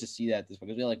more viewers to see that this one,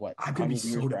 because we have like what? I'm gonna be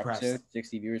so depressed. Episode,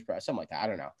 60 viewers per, something like that. I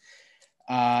don't know.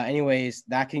 Anyways,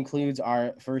 that concludes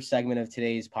our first segment of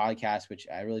today's podcast, which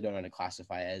I really don't know how to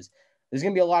classify as. There's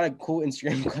going to be a lot of cool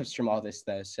Instagram clips from all this,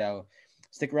 though. So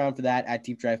stick around for that at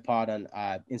Deep Drive Pod on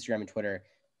Instagram and Twitter.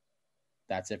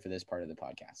 That's it for this part of the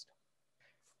podcast.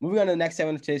 Moving on to the next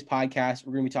segment of today's podcast,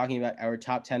 we're going to be talking about our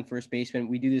top 10 first basemen.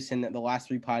 We do this in the last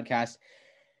 3 podcasts.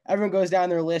 Everyone goes down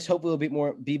their list. Hopefully,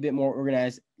 it'll be a bit more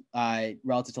organized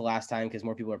relative to last time because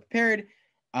more people are prepared.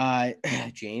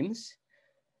 James.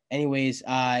 Anyways,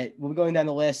 we'll be going down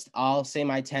the list. I'll say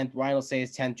my 10th. Ryan will say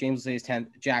his 10th. James will say his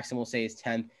 10th. Jackson will say his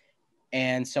 10th.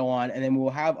 And so on. And then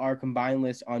we'll have our combined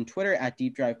list on Twitter at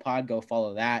Deep Drive Pod. Go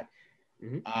follow that.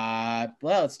 Well,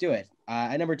 let's do it.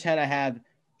 At number 10, I have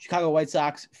Chicago White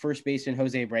Sox first baseman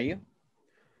Jose Abreu.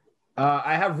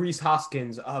 I have Rhys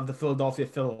Hoskins of the Philadelphia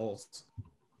Phils.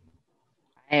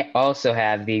 I also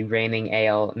have the reigning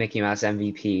AL Mickey Mouse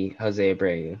MVP, Jose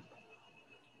Abreu.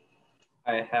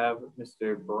 I have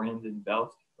Mr. Brandon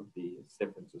Belt of the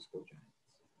San Francisco Giants.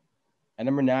 At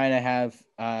number 9, I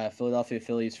have Philadelphia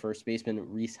Phillies first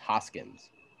baseman Rhys Hoskins.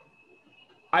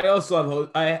 I also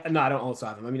have I don't also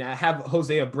have him. I mean, I have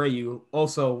Jose Abreu,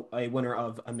 also a winner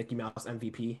of a Mickey Mouse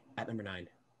MVP at number 9.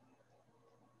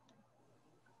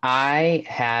 I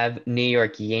have New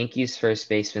York Yankees first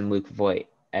baseman Luke Voit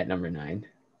at number 9.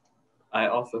 I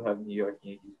also have New York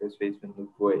Yankees first baseman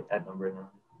Luke Voit at number 9.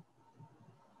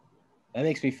 That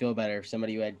makes me feel better if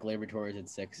somebody who had Gleyber Torres at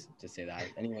 6 to say that.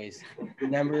 Anyways,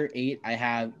 number 8, I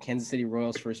have Kansas City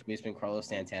Royals first baseman Carlos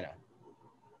Santana.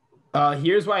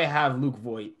 Here's why I have Luke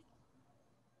Voit.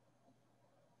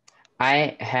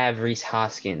 I have Rhys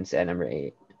Hoskins at number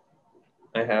 8.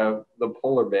 I have the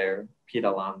polar bear, Pete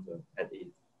Alonso, at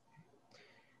 8.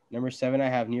 Number 7, I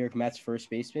have New York Mets first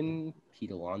baseman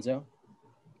Pete Alonso.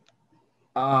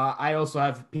 I also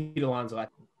have Pete Alonso.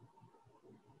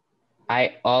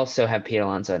 I also have Pete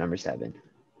Alonso at number 7.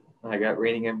 I got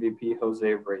reigning MVP Jose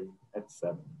Abreu. at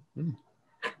 7.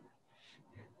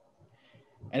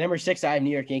 At number 6, I have New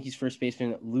York Yankees first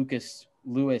baseman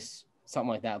Lewis, something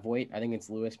like that. Voit. I think it's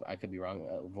Lewis, but I could be wrong.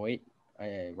 Voit.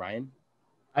 Ryan.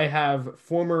 I have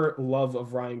former love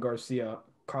of Ryan Garcia,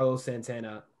 Carlos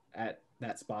Santana at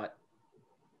that spot.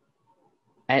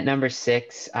 At number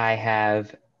 6, I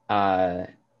have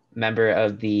member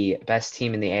of the best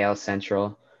team in the AL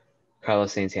Central,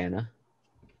 Carlos Santana.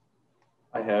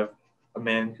 I have a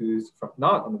man who's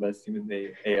not on the best team in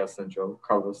the AL Central,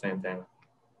 Carlos Santana.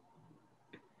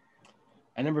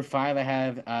 At number 5, I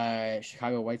have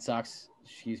Chicago White Sox.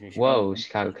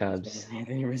 Chicago Cubs.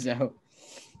 Anthony Rizzo.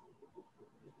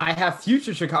 I have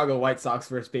future Chicago White Sox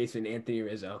first baseman Anthony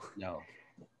Rizzo. No.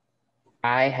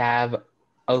 I have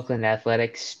Oakland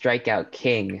Athletics strikeout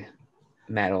king,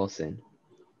 Matt Olson.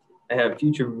 I have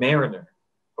future Mariner,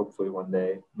 hopefully one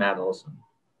day, Matt Olson.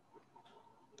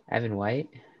 Evan White.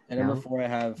 At number 4, I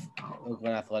have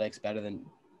Oakland Athletics better than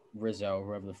Rizzo,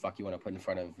 whoever the fuck you want to put in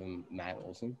front of him, Matt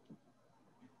Olson.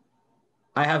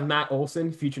 I have Matt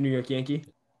Olson, future New York Yankee.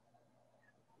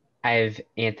 I have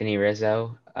Anthony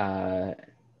Rizzo,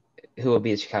 who will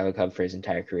be a Chicago Cub for his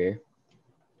entire career.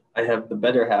 I have the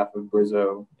better half of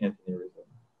Rizzo, Anthony Rizzo.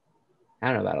 I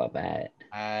don't know about all that.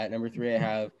 At number 3, I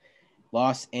have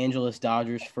Los Angeles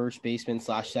Dodgers first baseman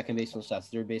 / second baseman /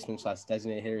 third baseman /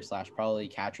 designated hitter / probably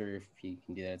catcher if he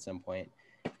can do that at some point,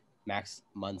 Max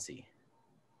Muncy.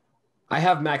 I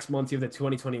have Max Muncy of the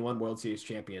 2021 World Series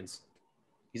champions.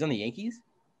 He's on the Yankees?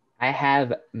 I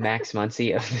have Max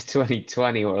Muncy of the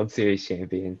 2020 World Series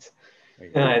champions.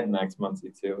 And I had Max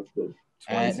Muncy too.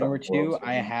 At number 2,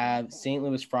 I have St.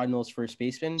 Louis Cardinals first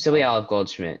baseman. So we all have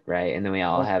Goldschmidt, right? And then we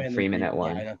all have Freeman at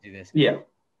 1. Yeah, I don't do this. Yeah.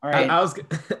 All right. I was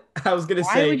gonna say.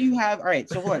 Why would you have? All right.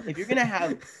 So hold on. If you're gonna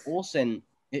have Olson,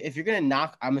 if you're gonna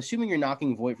knock, I'm assuming you're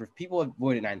knocking Voit for people have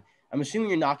Voit at 9. I'm assuming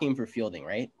you're knocking him for fielding,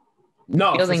 right?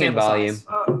 No, fielding and volume.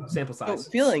 Sample size.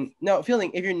 Fielding. If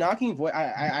you're knocking Voit,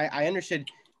 I understood.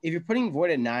 If you're putting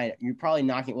Voit at 9, you're probably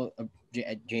knocking. Well,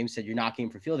 James said you're knocking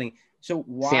him for fielding. So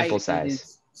why sample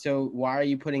size? Why are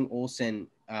you putting Olson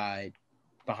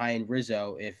behind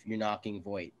Rizzo if you're knocking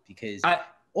Voit? Because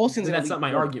Olson's. That's not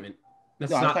my argument.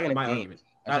 That's not my argument.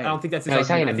 I don't think that's his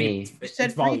argument. He's talking to me.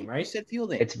 It's volume, right? You said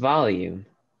fielding. It's volume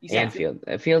and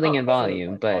fielding and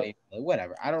volume, but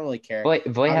whatever. I don't really care.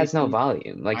 Voit has no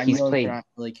volume. Like he's played. Not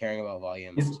really caring about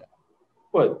volume.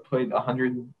 What, played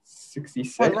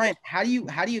 166? Well, Ryan, how do you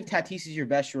have Tatis as your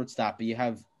best shortstop, but you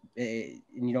have and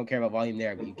you don't care about volume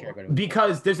there, but you care about it?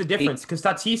 Because there's a difference. Because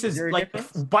Tatis is like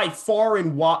by far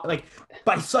and like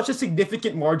by such a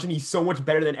significant margin, he's so much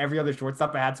better than every other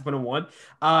shortstop I had to put in 1.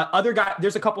 Other guy,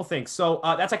 there's a couple things. So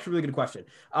that's actually a really good question.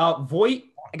 Voit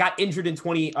got injured in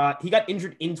 20. He got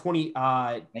injured in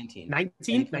 2019.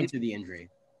 19 to the injury.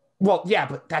 Well, yeah,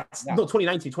 but that's no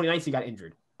 2019. 2019 he got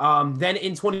injured. Then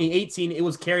in 2018, it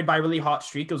was carried by a really hot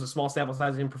streak. It was a small sample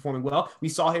size of him performing well. We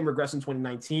saw him regress in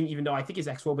 2019, even though I think his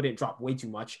xFOBA didn't drop way too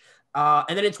much.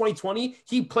 And then in 2020,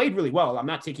 he played really well. I'm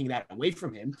not taking that away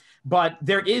from him, but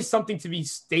there is something to be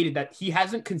stated that he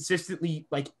hasn't consistently,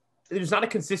 there's not a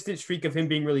consistent streak of him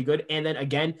being really good. And then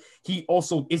again, he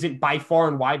also isn't by far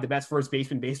and wide the best first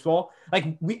baseman in baseball. I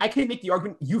can make the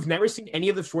argument you've never seen any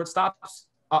of the shortstops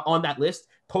on that list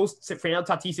post Fernando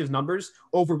Tatis's numbers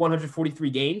over 143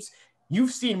 games.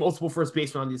 You've seen multiple first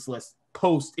basemen on this list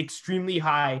post extremely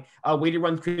high weighted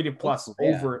runs created plus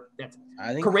over that.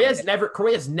 I think Correa's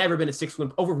never been a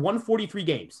 6-win over 143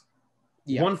 games.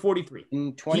 Yeah. 143.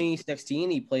 In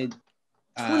 2016, he played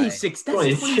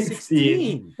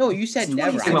 2016. No, you said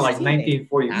never. I like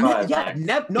 1945. Yeah,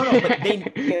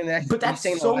 but that's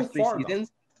so far.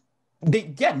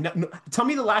 Tell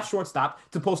me the last shortstop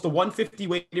to post a 150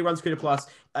 weighted runs created plus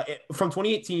from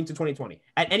 2018 to 2020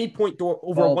 at any point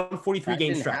over a 143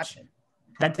 game stretch.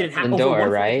 That didn't happen.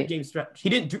 Lindor, right? Game stretch. He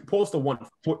didn't post a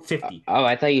 150. Oh,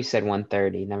 I thought you said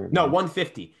 130. Never mind. No,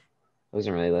 150. I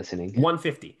wasn't really listening.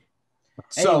 150.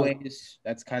 So anyways,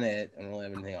 that's kind of it. I don't really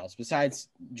have anything else besides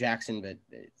Jackson, but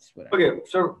it's whatever. Okay,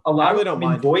 so a lot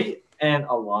of Voit and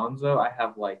Alonso, I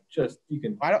have you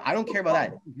can. I don't care about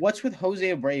that. What's with Jose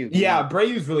Abreu? Yeah,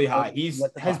 Abreu's really high.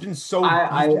 Has been so.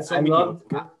 I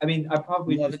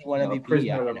probably just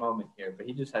prisoner of the moment here, but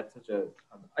he just had such a.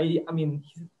 He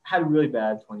had a really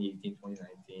bad 2018,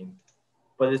 2019,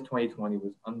 but his 2020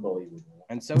 was unbelievable.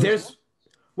 And so there's.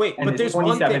 Wait, and but there's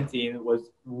 2017 was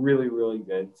really, really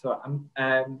good. So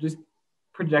I'm just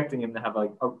projecting him to have a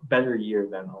better year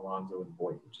than Alonso and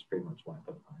Voit, which is pretty much why I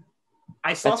put him on.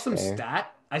 I saw some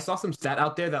stat I saw some stat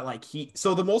out there that like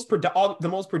the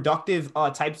most productive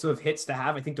types of hits to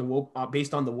have, I think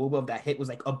based on the WOBA of that hit was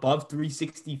like above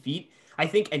 360 feet, I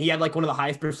think, and he had like one of the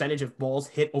highest percentage of balls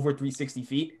hit over 360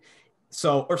 feet.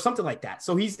 So, or something like that.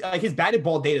 So he's like, his batted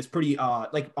ball data is pretty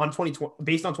like on 2020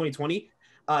 based on 2020.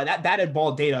 That batted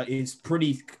ball data is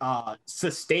pretty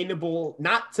sustainable,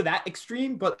 not to that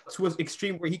extreme, but to an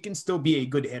extreme where he can still be a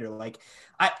good hitter. Like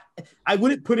I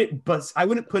wouldn't put it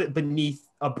beneath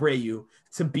Abreu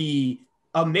to be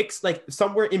a mix, like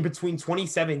somewhere in between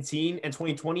 2017 and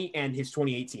 2020 and his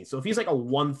 2018. So if he's like a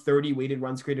 130 weighted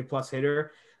runs created plus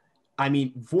hitter, I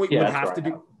mean, Voit would have to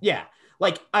do. Yeah.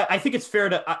 Like, I think it's fair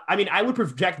to, I mean, I would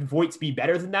project Voit to be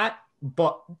better than that,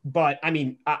 but I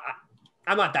mean,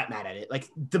 I'm not that mad at it. Like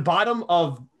the bottom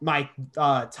of my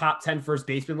top 10 first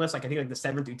baseman list, like I think like the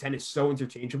 7 through 10 is so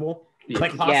interchangeable.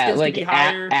 Like Hoskins like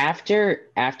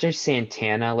after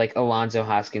Santana, like Alonso,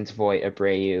 Hoskins, Voit,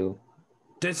 Abreu,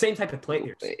 the same type of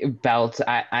players. Belt,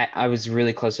 I was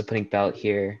really close to putting Belt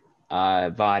here.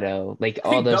 Votto, like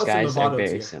all those guys are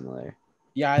very similar.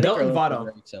 Yeah, I think our lists are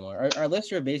very similar. Our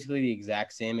lists are basically the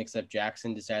exact same, except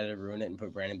Jackson decided to ruin it and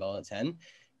put Brandon Bell at 10, and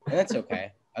that's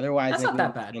okay. Otherwise, that's like,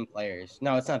 not that bad. Players.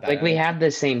 No, it's not that like bad. We have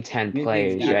the same 10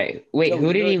 players, right? Wait,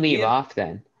 who did he leave off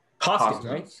then? Hoskins,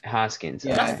 right? Hoskins.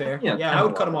 Yeah, that's fair. Yeah, I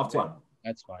would cut him off too.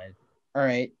 That's fine. All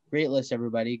right, great list,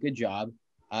 everybody. Good job.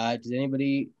 Does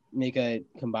anybody make a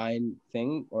combined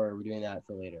thing, or are we doing that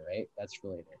for later? Right, that's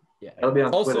for later. Yeah, it'll be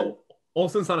on Twitter.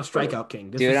 Olsen's not a strikeout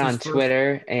king. Do it on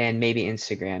Twitter and maybe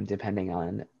Instagram, depending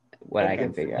on what I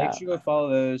can figure out. Make sure you go follow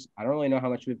those. I don't really know how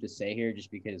much we have to say here, just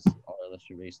because all our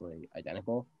lists are basically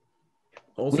identical.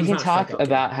 We can talk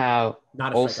about how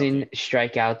Olsen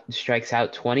strikes out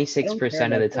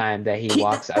 26% of the time that he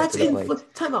walks out to the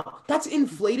plate. Time out. That's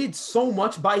inflated so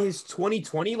much by his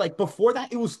 2020. Like before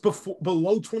that, it was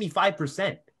below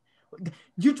 25%.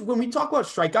 When we talk about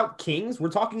strikeout kings,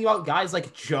 we're talking about guys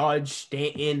like Judge,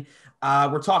 Stanton.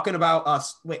 We're talking about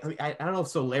I don't know if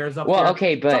Soler's up there. Well,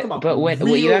 okay, but what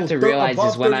you have to realize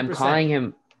is when I'm calling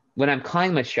him a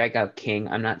strikeout king,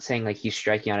 I'm not saying like he's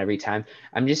striking out every time.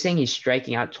 I'm just saying he's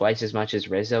striking out twice as much as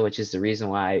Rizzo, which is the reason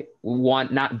why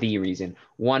one of the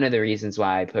reasons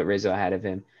why I put Rizzo ahead of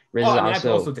him. Rizzo I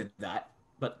also did that,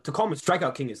 but to call him a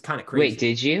strikeout king is kind of crazy. Wait,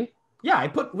 did you? Yeah, I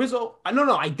put Rizzo.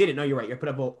 No, I didn't. No, you're right. You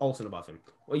put Olsen above him.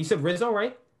 Well, you said Rizzo,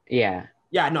 right? Yeah.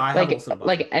 Yeah, no, I have Olsen above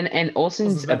him. And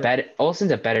Olsen's a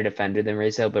better defender than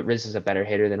Rizzo, but Rizzo's a better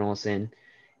hitter than Olsen.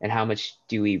 And how much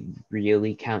do we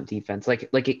really count defense?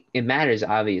 Like it matters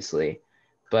obviously,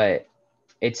 but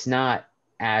it's not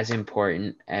as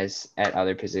important as at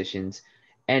other positions.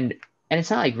 And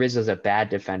it's not like Rizzo's a bad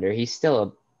defender. He's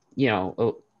still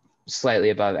a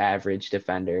slightly above average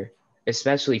defender,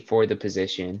 especially for the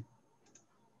position.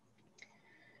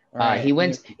 Right. He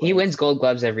wins Gold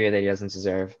Gloves every year that he doesn't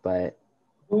deserve, but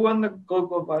who won the Gold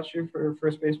Glove last year for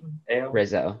first baseman?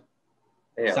 Rizzo.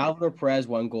 Salvador Perez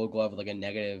won Gold Glove with like a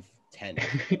 -10.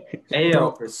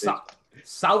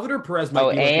 Salvador Perez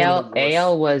might be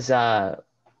AL was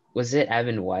it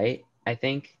Evan White? I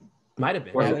think might have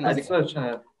been. I think so. I was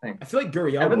trying to think. I feel like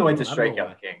Gurriel. Evan White's a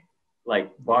strikeout king.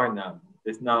 Like bar none.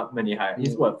 There's not many higher.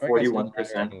 He's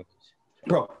 41%.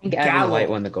 Bro, Gallo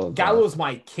won the Gold Glove. Gallo's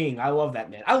my king. I love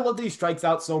that man. I love that he strikes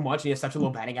out so much and he has such a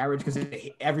low batting average because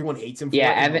everyone hates him for it.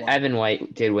 Evan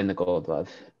White did win the Gold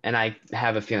Glove. And I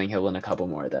have a feeling he'll win a couple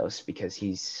more of those because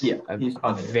he's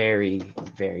very,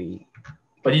 very.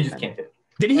 But he just can't hit.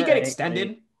 Did he get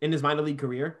extended in his minor league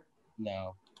career?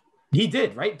 No. He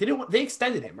did, right? They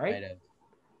extended him, right?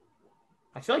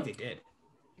 I feel like they did.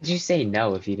 Did you say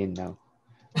no if you didn't know?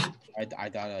 I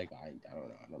thought I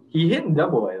don't know. He hit in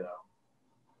Double-A though.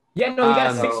 Yeah, no, he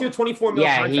got a 6-year, $24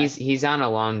 million contract. He's on a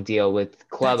long deal with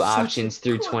club options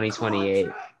through 2028.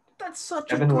 That's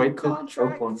such Evan a White good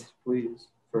contract. Oakland, please,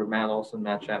 for Matt Olson,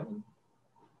 Matt Chapman.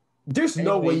 There's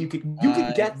no way you could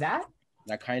get that.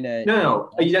 That kind of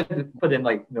no. You have to put in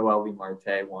like Noelvi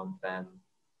Marte one, then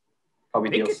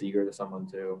probably Dale Seager to someone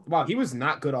too. Wow, he was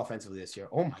not good offensively this year.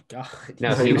 Oh my god.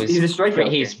 No, he's a striker.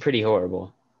 He's pretty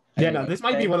horrible. Yeah, no, this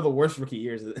might be one of the worst rookie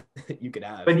years that you could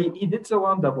have. But he did so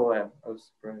well in Double-A. I was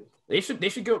surprised. They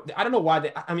should go. I don't know why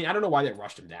they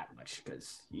rushed him that much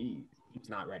because he's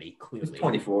not ready. Clearly, he's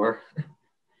 24.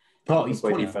 Oh, he's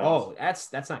 24. Oh,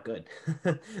 that's not good.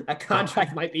 That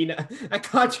contract might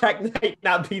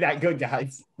not be that good,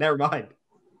 guys. Never mind.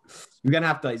 He's gonna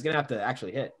have to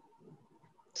actually hit.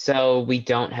 So we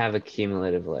don't have a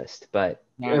cumulative list, but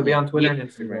it'll be on Twitter and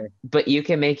Instagram. But you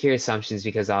can make your assumptions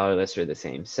because all our lists are the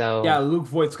same. So yeah, Luke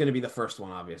Voigt's going to be the first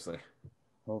one, obviously.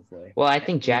 Hopefully. Well, I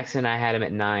think Jackson. I had him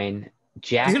at 9.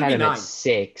 Jack had him at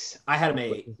 6. I had him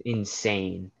at 8.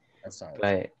 Insane. That's not.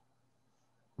 But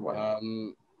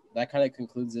that kind of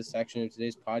concludes this section of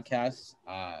today's podcast.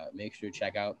 Make sure to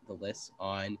check out the list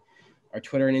on our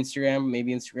Twitter and Instagram,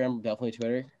 maybe Instagram, definitely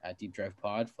Twitter at Deep Drive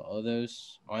Pod. Follow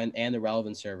those and the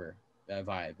Relevant server,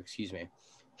 Vibe. Excuse me,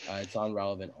 it's on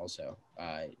Relevant also.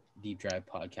 Deep Drive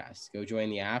Podcast. Go join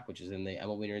the app, which is in the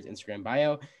MLB Nerds Instagram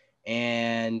bio,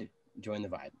 and join the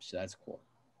Vibe. So that's cool.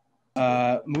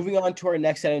 Moving on to our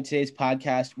next segment of today's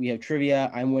podcast, we have trivia.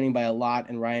 I'm winning by a lot,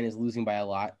 and Ryan is losing by a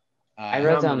lot. I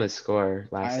wrote down the score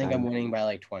last time. I think I'm winning by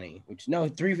like 20, which no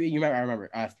 3. You remember? I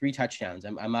remember 3 touchdowns.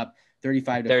 I'm up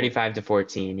 35 to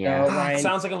 14. Yeah, Ryan,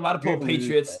 sounds like a lot of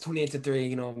Patriots 28-3.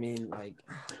 You know what I mean? Like,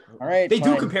 all right, they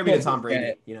do compare me to Tom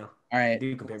Brady. You know, all right.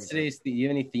 Do today's do you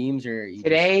have any themes or?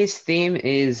 Today's theme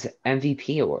is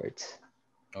MVP awards.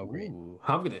 Oh, great! Ooh,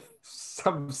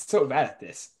 I'm so bad at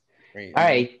this. Great. All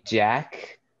right,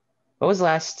 Jack. What was the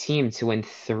last team to win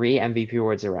 3 MVP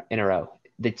awards in a row?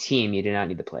 The team. You do not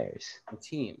need the players. The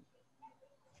team.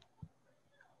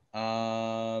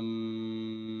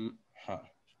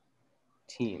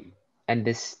 Team. And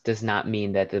this does not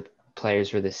mean that the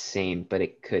players were the same, but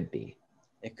it could be.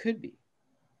 It could be.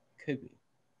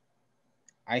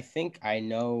 I think I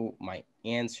know my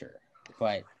answer,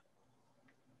 but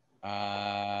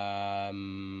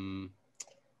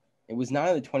it was not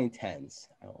in the 2010s,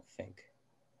 I don't think.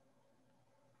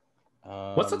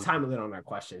 What's the time limit on our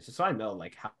questions? Just so I know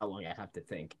like how long I have to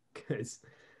think. Because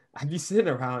I'd be sitting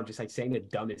around just like saying the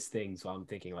dumbest things while I'm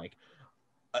thinking like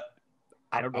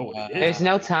I don't know what it is. There's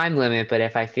no time limit, but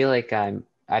if I feel like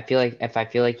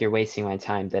you're wasting my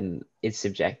time, then it's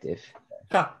subjective.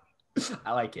 I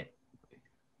like it.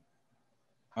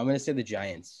 I'm gonna say the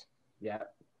Giants. Yeah.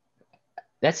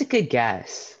 That's a good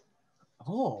guess.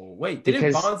 Oh, wait.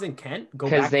 Didn't Bonds and Kent go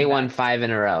back? Because they won 5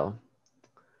 in a row.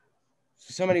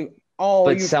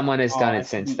 But someone has done it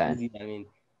since then. I mean,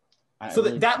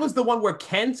 that was the one where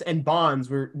Kent and Bonds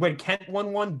when Kent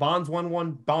won 1, Bonds won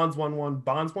 1, Bonds won 1,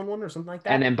 Bonds won 1, or something like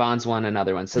that. And then Bonds won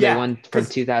another one. So they won from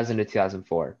 2000 to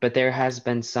 2004. But there has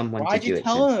been someone to do it. Why'd you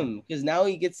tell him? Because now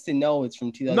he gets to know it's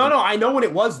from 2000. No, I know what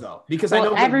it was though. Because I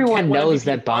know everyone knows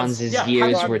that Bonds'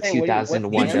 years were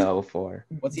 2001 to 2004.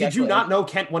 Did you not know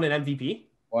Kent won an MVP?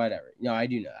 Whatever. No, I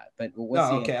do know that. But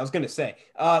okay. I was gonna say.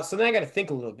 So then I got to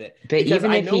think a little bit. But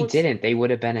even if he didn't, they would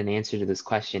have been an answer to this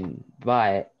question.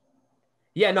 But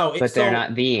they're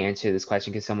not the answer to this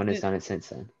question because someone has done it since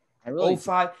then.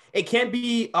 05. It can't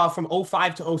be from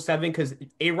 05 to 07 because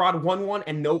A-Rod won 1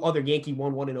 and no other Yankee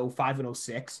won 1 in 05 and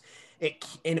 06.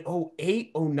 In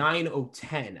 08, 09,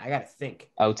 010. I gotta think.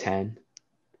 010.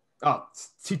 Oh,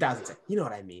 2010. You know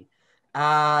what I mean.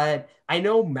 I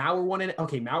know Mauer won an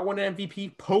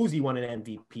MVP. Posey won an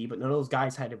MVP, but none of those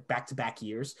guys had back-to-back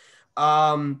years.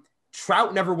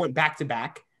 Trout never went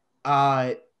back-to-back.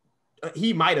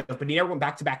 He might have, but he never went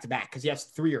back-to-back because he has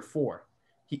 3 or 4.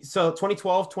 So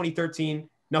 2012, 2013.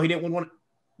 No, he didn't win one.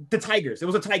 The Tigers. It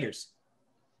was the Tigers.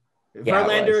 Yeah,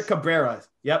 Verlander, Cabrera.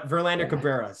 Yep, Verlander,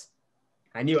 Cabrera's.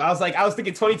 I knew. I was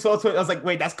thinking 2012. I was like,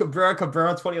 wait, that's Cabrera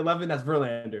 2011. That's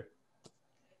Verlander.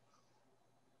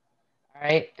 All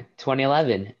right,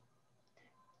 2011.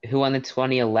 Who won the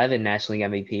 2011 National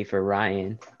League MVP for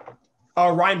Ryan?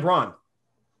 Ryan Braun.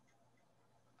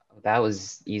 That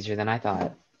was easier than I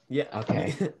thought. Yeah.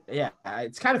 Okay. Yeah.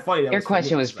 It's kind of funny. Your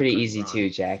question was pretty easy too,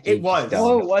 Jack. It was.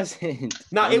 No, it wasn't.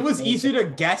 No, it was easier to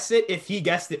guess it if he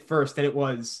guessed it first than it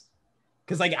was.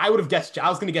 Because like I would have guessed. I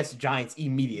was going to guess the Giants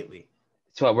immediately.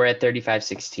 So what? We're at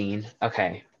 35-16.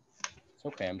 Okay. It's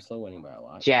okay. I'm still winning by a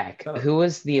lot. Jack, who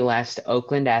was the last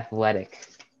Oakland Athletic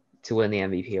to win the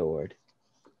MVP award?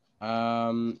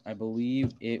 I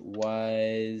believe it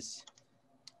was.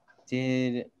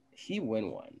 Did he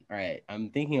win one? All right. I'm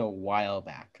thinking a while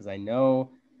back because I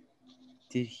know.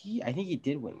 Did he? I think he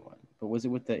did win one. But was it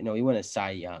with the? No, he won a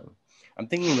Cy Young. I'm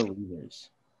thinking the losers.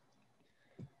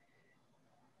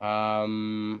 Oh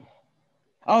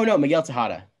no, Miguel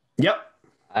Tejada. Yep.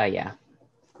 Yeah.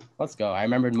 Let's go. I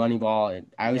remembered Moneyball. And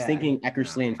I was thinking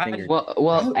Eckersley and Fingers.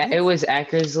 Well, it was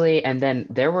Eckersley, and then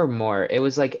there were more. It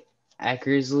was like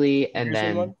Eckersley, and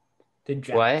Henderson then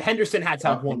what? Henderson had to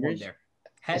have one there.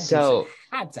 Henderson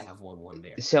had to have one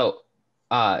there. So,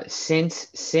 since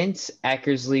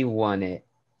Eckersley won it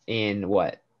in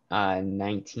what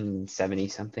 1970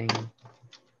 something.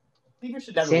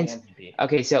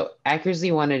 Okay, so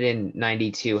Eckersley won it in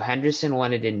 92. Henderson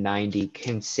won it in 90.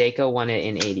 Canseco won it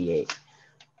in 88.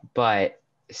 But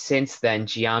since then,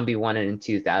 Giambi won it in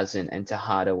 2000, and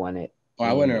Tejada won it in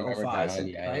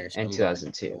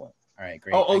 2002. All right,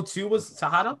 great. 02 was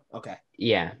Tejada? Okay.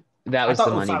 Yeah, that was the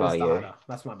Moneyball year.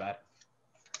 That's my bad.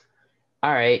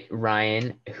 All right,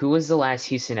 Ryan. Who was the last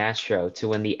Houston Astro to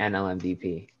win the NL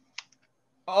MVP?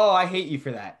 Oh, I hate you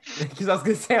for that. Because I was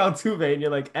gonna say Altuve, and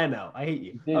you're like NL. I hate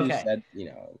you. You Okay. just said,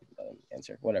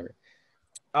 answer. Whatever.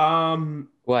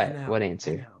 What? NL, What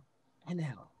answer?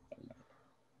 NL.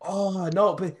 Oh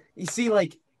no, but you see,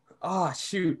 like, oh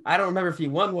shoot, I don't remember if he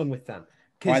won one with them.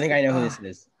 I think I know who this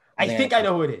is. I think I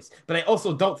know who it is, but I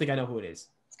also don't think I know who it is.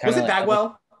 Was it like,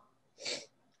 Bagwell?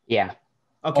 Yeah.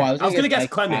 Okay, I was gonna guess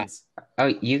Clemens. Oh,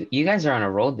 you guys are on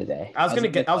a roll today. I was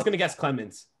gonna guess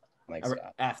Clemens.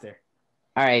 After.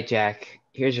 All right, Jack.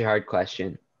 Here's your hard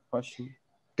question.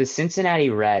 The Cincinnati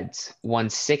Reds won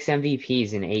 6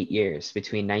 MVPs in 8 years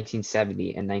between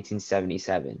 1970 and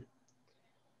 1977.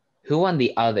 Who won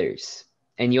the others?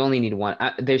 And you only need one.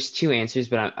 There's 2 answers,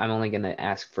 but I'm only going to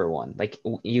ask for one. Like,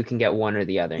 you can get one or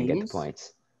the other and get the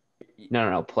points.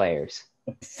 No, players.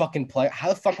 Fucking player. How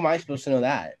the fuck am I supposed to know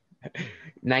that?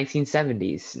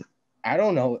 1970s. I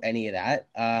don't know any of that.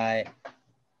 I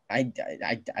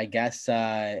guess.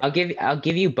 I'll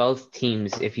give you both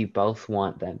teams if you both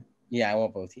want them. Yeah, I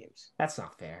want both teams. That's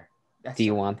not fair. Do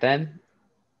you want them?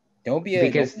 Don't be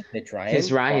a bitch, Ryan.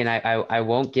 Because Ryan, I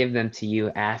won't give them to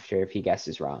you after if he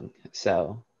guesses wrong.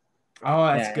 So. Oh,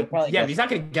 that's good. Yeah, he's not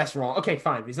gonna guess wrong. Okay,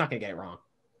 fine. He's not gonna get it wrong.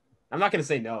 I'm not gonna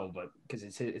say no, but because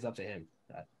it's up to him.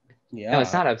 Yeah. No,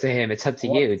 it's not up to him. It's up to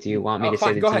you. Do you want me to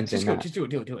say the teams or not? Just do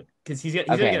it. Because he's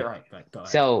gonna get it right. Go ahead.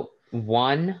 So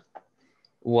one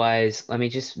was, let me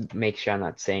just make sure I'm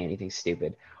not saying anything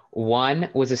stupid. One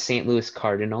was a St. Louis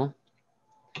Cardinal,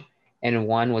 and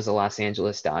one was a Los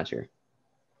Angeles Dodger.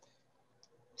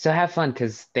 So have fun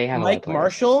because they have Mike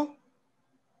Marshall,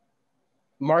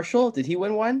 did he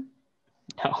win one?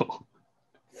 No.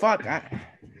 Fuck.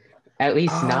 At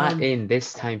least not in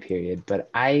this time period.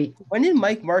 But when did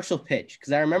Mike Marshall pitch?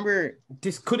 Because I remember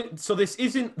this couldn't. So this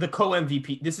isn't the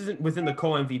co-MVP. This isn't within the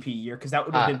co-MVP year because that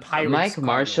would have been Pirates. Mike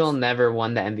Marshall never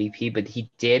won the MVP, but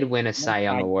he did win a Cy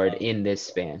Young Award in this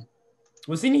span.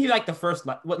 Wasn't he like the first?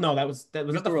 No, that was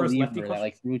the first lefty that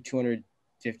like threw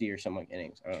 250 or something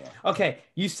innings. I don't know. Okay,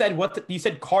 you said you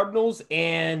said Cardinals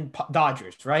and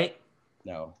Dodgers, right?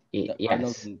 No. Yes.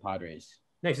 Cardinals and Padres.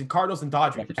 No, you said Cardinals and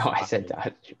Dodgers. No, I said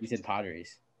Dodgers. You said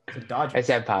Padres. I said Dodgers. I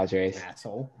said Padres.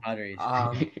 Asshole. Padres.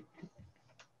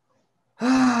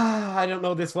 I don't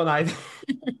know this one either.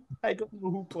 I don't know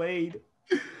who played.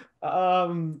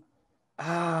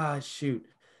 Shoot.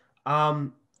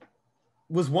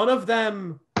 Was one of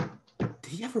them? Did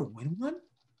he ever win one?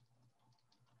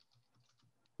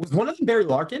 Was one of them Barry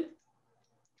Larkin?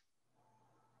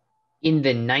 In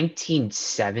the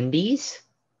 1970s?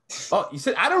 Oh, you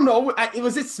said I don't know.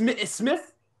 Was it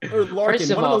Smith or Larkin?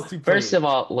 First of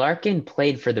all, Larkin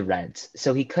played for the Reds,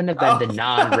 so he couldn't have been the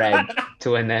non-Red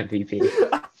to win the MVP.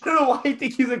 I don't know why I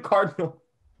think he's a Cardinal.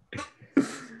 All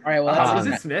right, well, was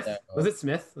it Smith? Was it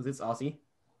Smith? Was it Aussie?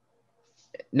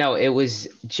 No, it was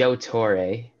Joe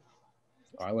Torre.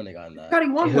 Oh, I wouldn't have gotten that. God, he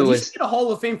won one. He should get a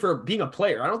Hall of Fame for being a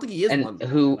player. I don't think he is one.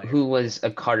 Who was a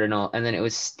Cardinal, and then it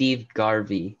was Steve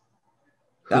Garvey.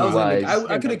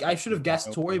 I should have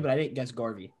guessed Torre, but I didn't guess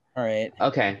Garvey. All right.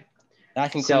 Okay.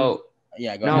 That concludes. So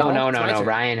yeah, go ahead. No.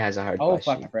 Ryan has a hard question. Oh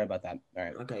fuck, I forgot about that. All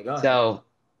right. Okay, go ahead. So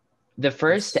the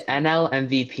first NL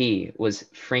MVP was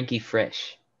Frankie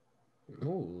Frisch.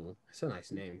 Ooh, that's a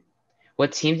nice name.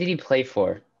 What team did he play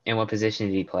for, and what position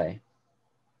did he play?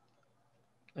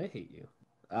 I hate you.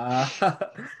 Can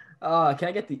I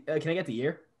get the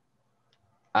year?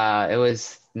 It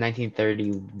was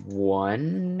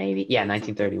 1931, maybe. Yeah,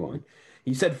 1931.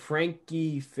 You said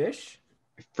Frankie Fish?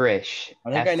 Frisch.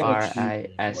 I think I know what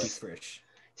F-R-I-S. Frisch.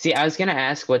 See, I was gonna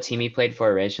ask what team he played for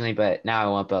originally, but now I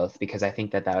want both because I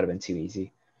think that would have been too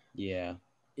easy. Yeah.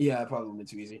 Yeah, probably would have been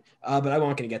too easy. But I'm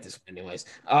not gonna get this one anyways.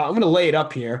 I'm gonna lay it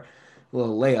up here. A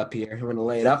little layup here. I'm gonna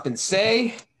lay it up and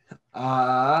say,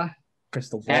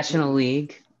 Crystal Ball. National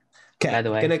League. Okay. By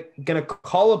the way, gonna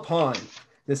call upon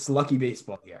this lucky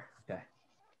baseball here. Okay,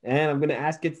 and I'm gonna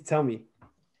ask it to tell me.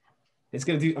 I'm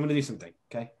gonna do something.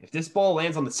 Okay, if this ball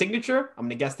lands on the signature, I'm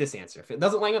gonna guess this answer. If it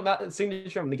doesn't land on that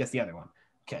signature, I'm gonna guess the other one.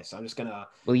 Okay, so I'm just gonna.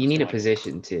 Well, you need a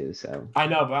position too, so. I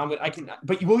know, but I can.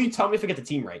 But will you tell me if I get the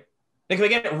team right? Like if I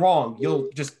get it wrong, you'll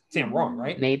just say I'm wrong,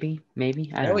 right? Maybe. I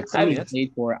know what team he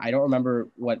played for. I don't remember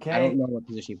what. Okay. I don't know what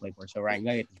position he played for. So Ryan, you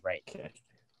gotta get this right. Okay.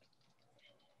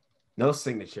 No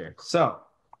signature. So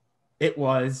it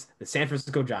was the San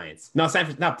Francisco Giants. No,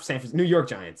 New York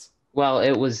Giants. Well,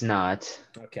 it was not.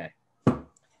 Okay.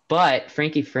 But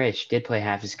Frankie Frisch did play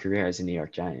half his career as a New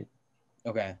York Giant.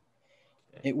 Okay.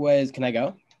 It was, can I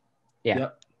go? Yeah.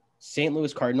 Yep. St.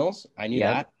 Louis Cardinals. I knew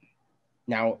that.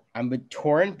 Now, I'm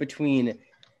torn between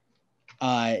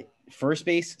first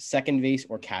base, second base,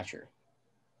 or catcher.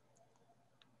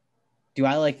 Do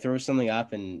I like throw something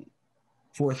up and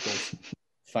fourth base?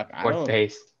 Fuck, I Fourth don't.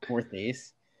 base. Fourth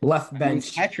base. Left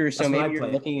bench. Catcher, so That's what maybe I you're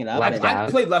played. looking it up. I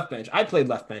played left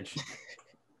bench.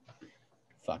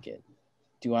 Fuck it.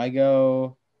 Do I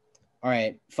go? All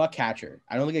right. Fuck catcher.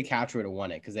 I don't think a catcher would have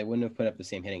won it because they wouldn't have put up the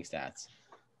same hitting stats,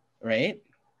 right?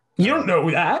 You don't know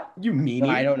that. You meanie. No,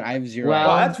 I don't. I have zero.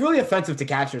 Well, that's really offensive to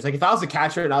catchers. Like if I was a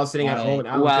catcher and I was sitting at home and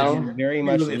I was very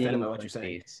much really leaning what you're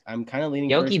saying. I'm kind of leaning.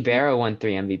 Yogi Berra won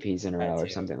 3 MVPs in a row or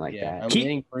something like that. I'm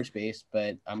leaning first base,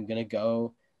 but I'm gonna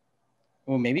go.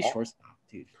 Well, maybe shortstop,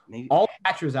 dude. Maybe all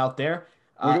catchers out there.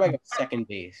 Where do I go? Second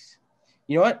base.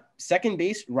 You know what? Second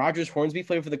base. Rogers Hornsby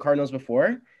played for the Cardinals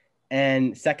before,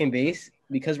 and second base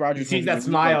because Rogers. See that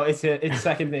smile? It's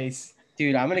second base.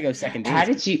 Dude, I'm gonna go second base.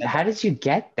 How did you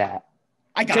get that?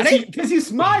 I got it because you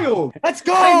smiled. Let's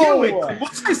go. I knew it.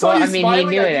 Once I saw you he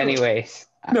knew it anyways.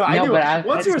 No, I knew but it.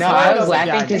 I was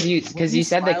laughing because you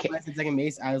said that second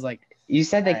base. I was like, you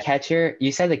said the catcher.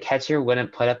 You said the catcher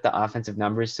wouldn't put up the offensive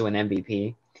numbers to an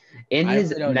MVP. In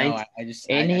his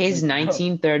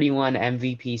 1931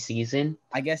 MVP season,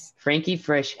 I guess Frankie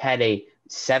Frisch had a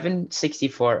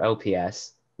 764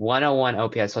 OPS, 101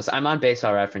 OPS plus. I'm on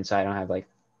Baseball Reference, so I don't have like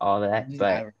all of that,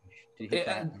 but.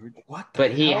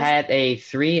 But he had a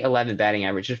 311 batting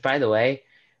average, which, by the way,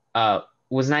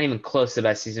 was not even close to the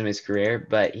best season of his career.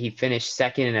 But he finished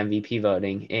second in MVP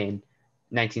voting in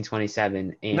 1927. And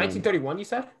 1931, you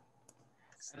said?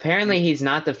 Apparently, he's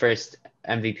not the first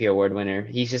MVP award winner.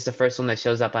 He's just the first one that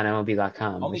shows up on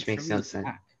MLB.com, which makes no sense.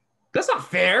 That's not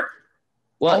fair.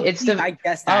 Well, it's the. I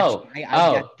guess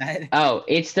that.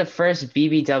 It's the first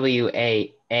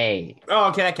BBWA. Oh,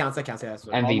 okay, that counts.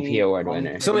 MVP award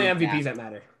winner. So many MVPs that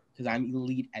matter. Because I'm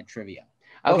elite at trivia.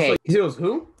 Okay. It was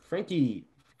who? Frankie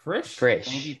Frisch?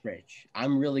 Frankie Frisch.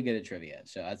 I'm really good at trivia,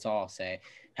 so that's all I'll say.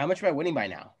 How much am I winning by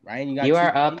now, Ryan? You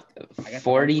are up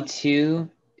 42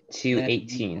 to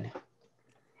 18.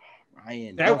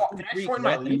 Ryan, did I shorten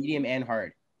my lead? Medium and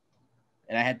hard.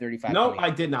 And I had 35. No, I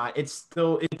did not.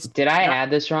 Did I add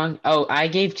this wrong? Oh, I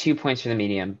gave 2 points for the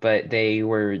medium, but they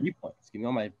were 3 points. Give me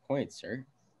all my points, sir.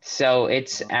 So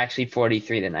it's actually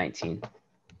 43 to 19.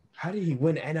 How did he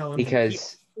win NL MVP?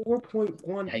 Because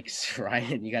 4.1. Yikes,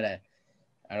 Ryan, you gotta.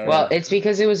 It's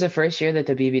because it was the first year that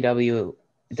the BBW,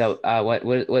 what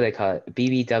do they call it?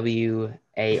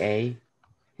 BBWAA.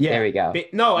 Yeah. There we go.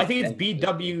 No, I think it's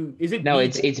BW. Is it? No,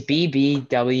 it's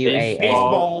BBWAA.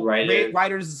 Baseball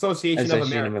Writers Association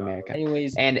of America.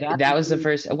 Anyways, and that was the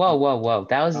first. Whoa!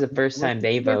 That was the first time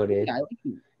they voted,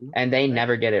 and they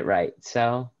never get it right.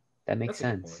 So that makes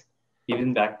sense.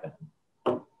 Even back then.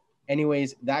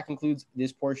 Anyways, that concludes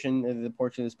this portion of this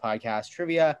podcast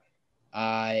trivia.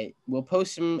 We'll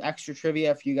post some extra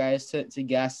trivia for you guys to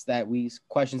guess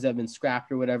questions that have been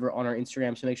scrapped or whatever on our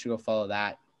Instagram. So make sure to go follow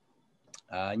that.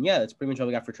 And yeah, that's pretty much all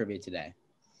we got for trivia today.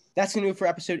 That's going to do it for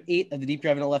episode 8 of the Deep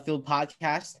Drive in the Left Field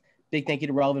podcast. Big thank you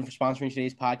to Relevant for sponsoring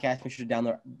today's podcast. Make sure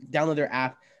to download their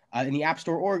app in the App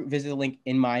Store or visit the link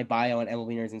in my bio on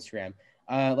MLB Nerds Instagram.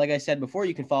 Like I said before,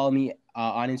 you can follow me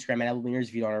on Instagram at MLB Nerds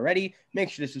if you don't already. Make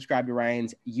sure to subscribe to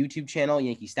Ryan's YouTube channel,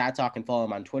 Yankee Stat Talk, and follow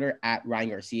him on Twitter at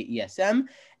Ryan Garcia ESM.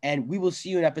 And we will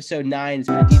see you in episode 9. It's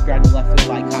for the Deep Drive in the Left Field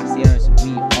by Castellanos.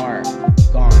 We are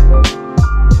gone.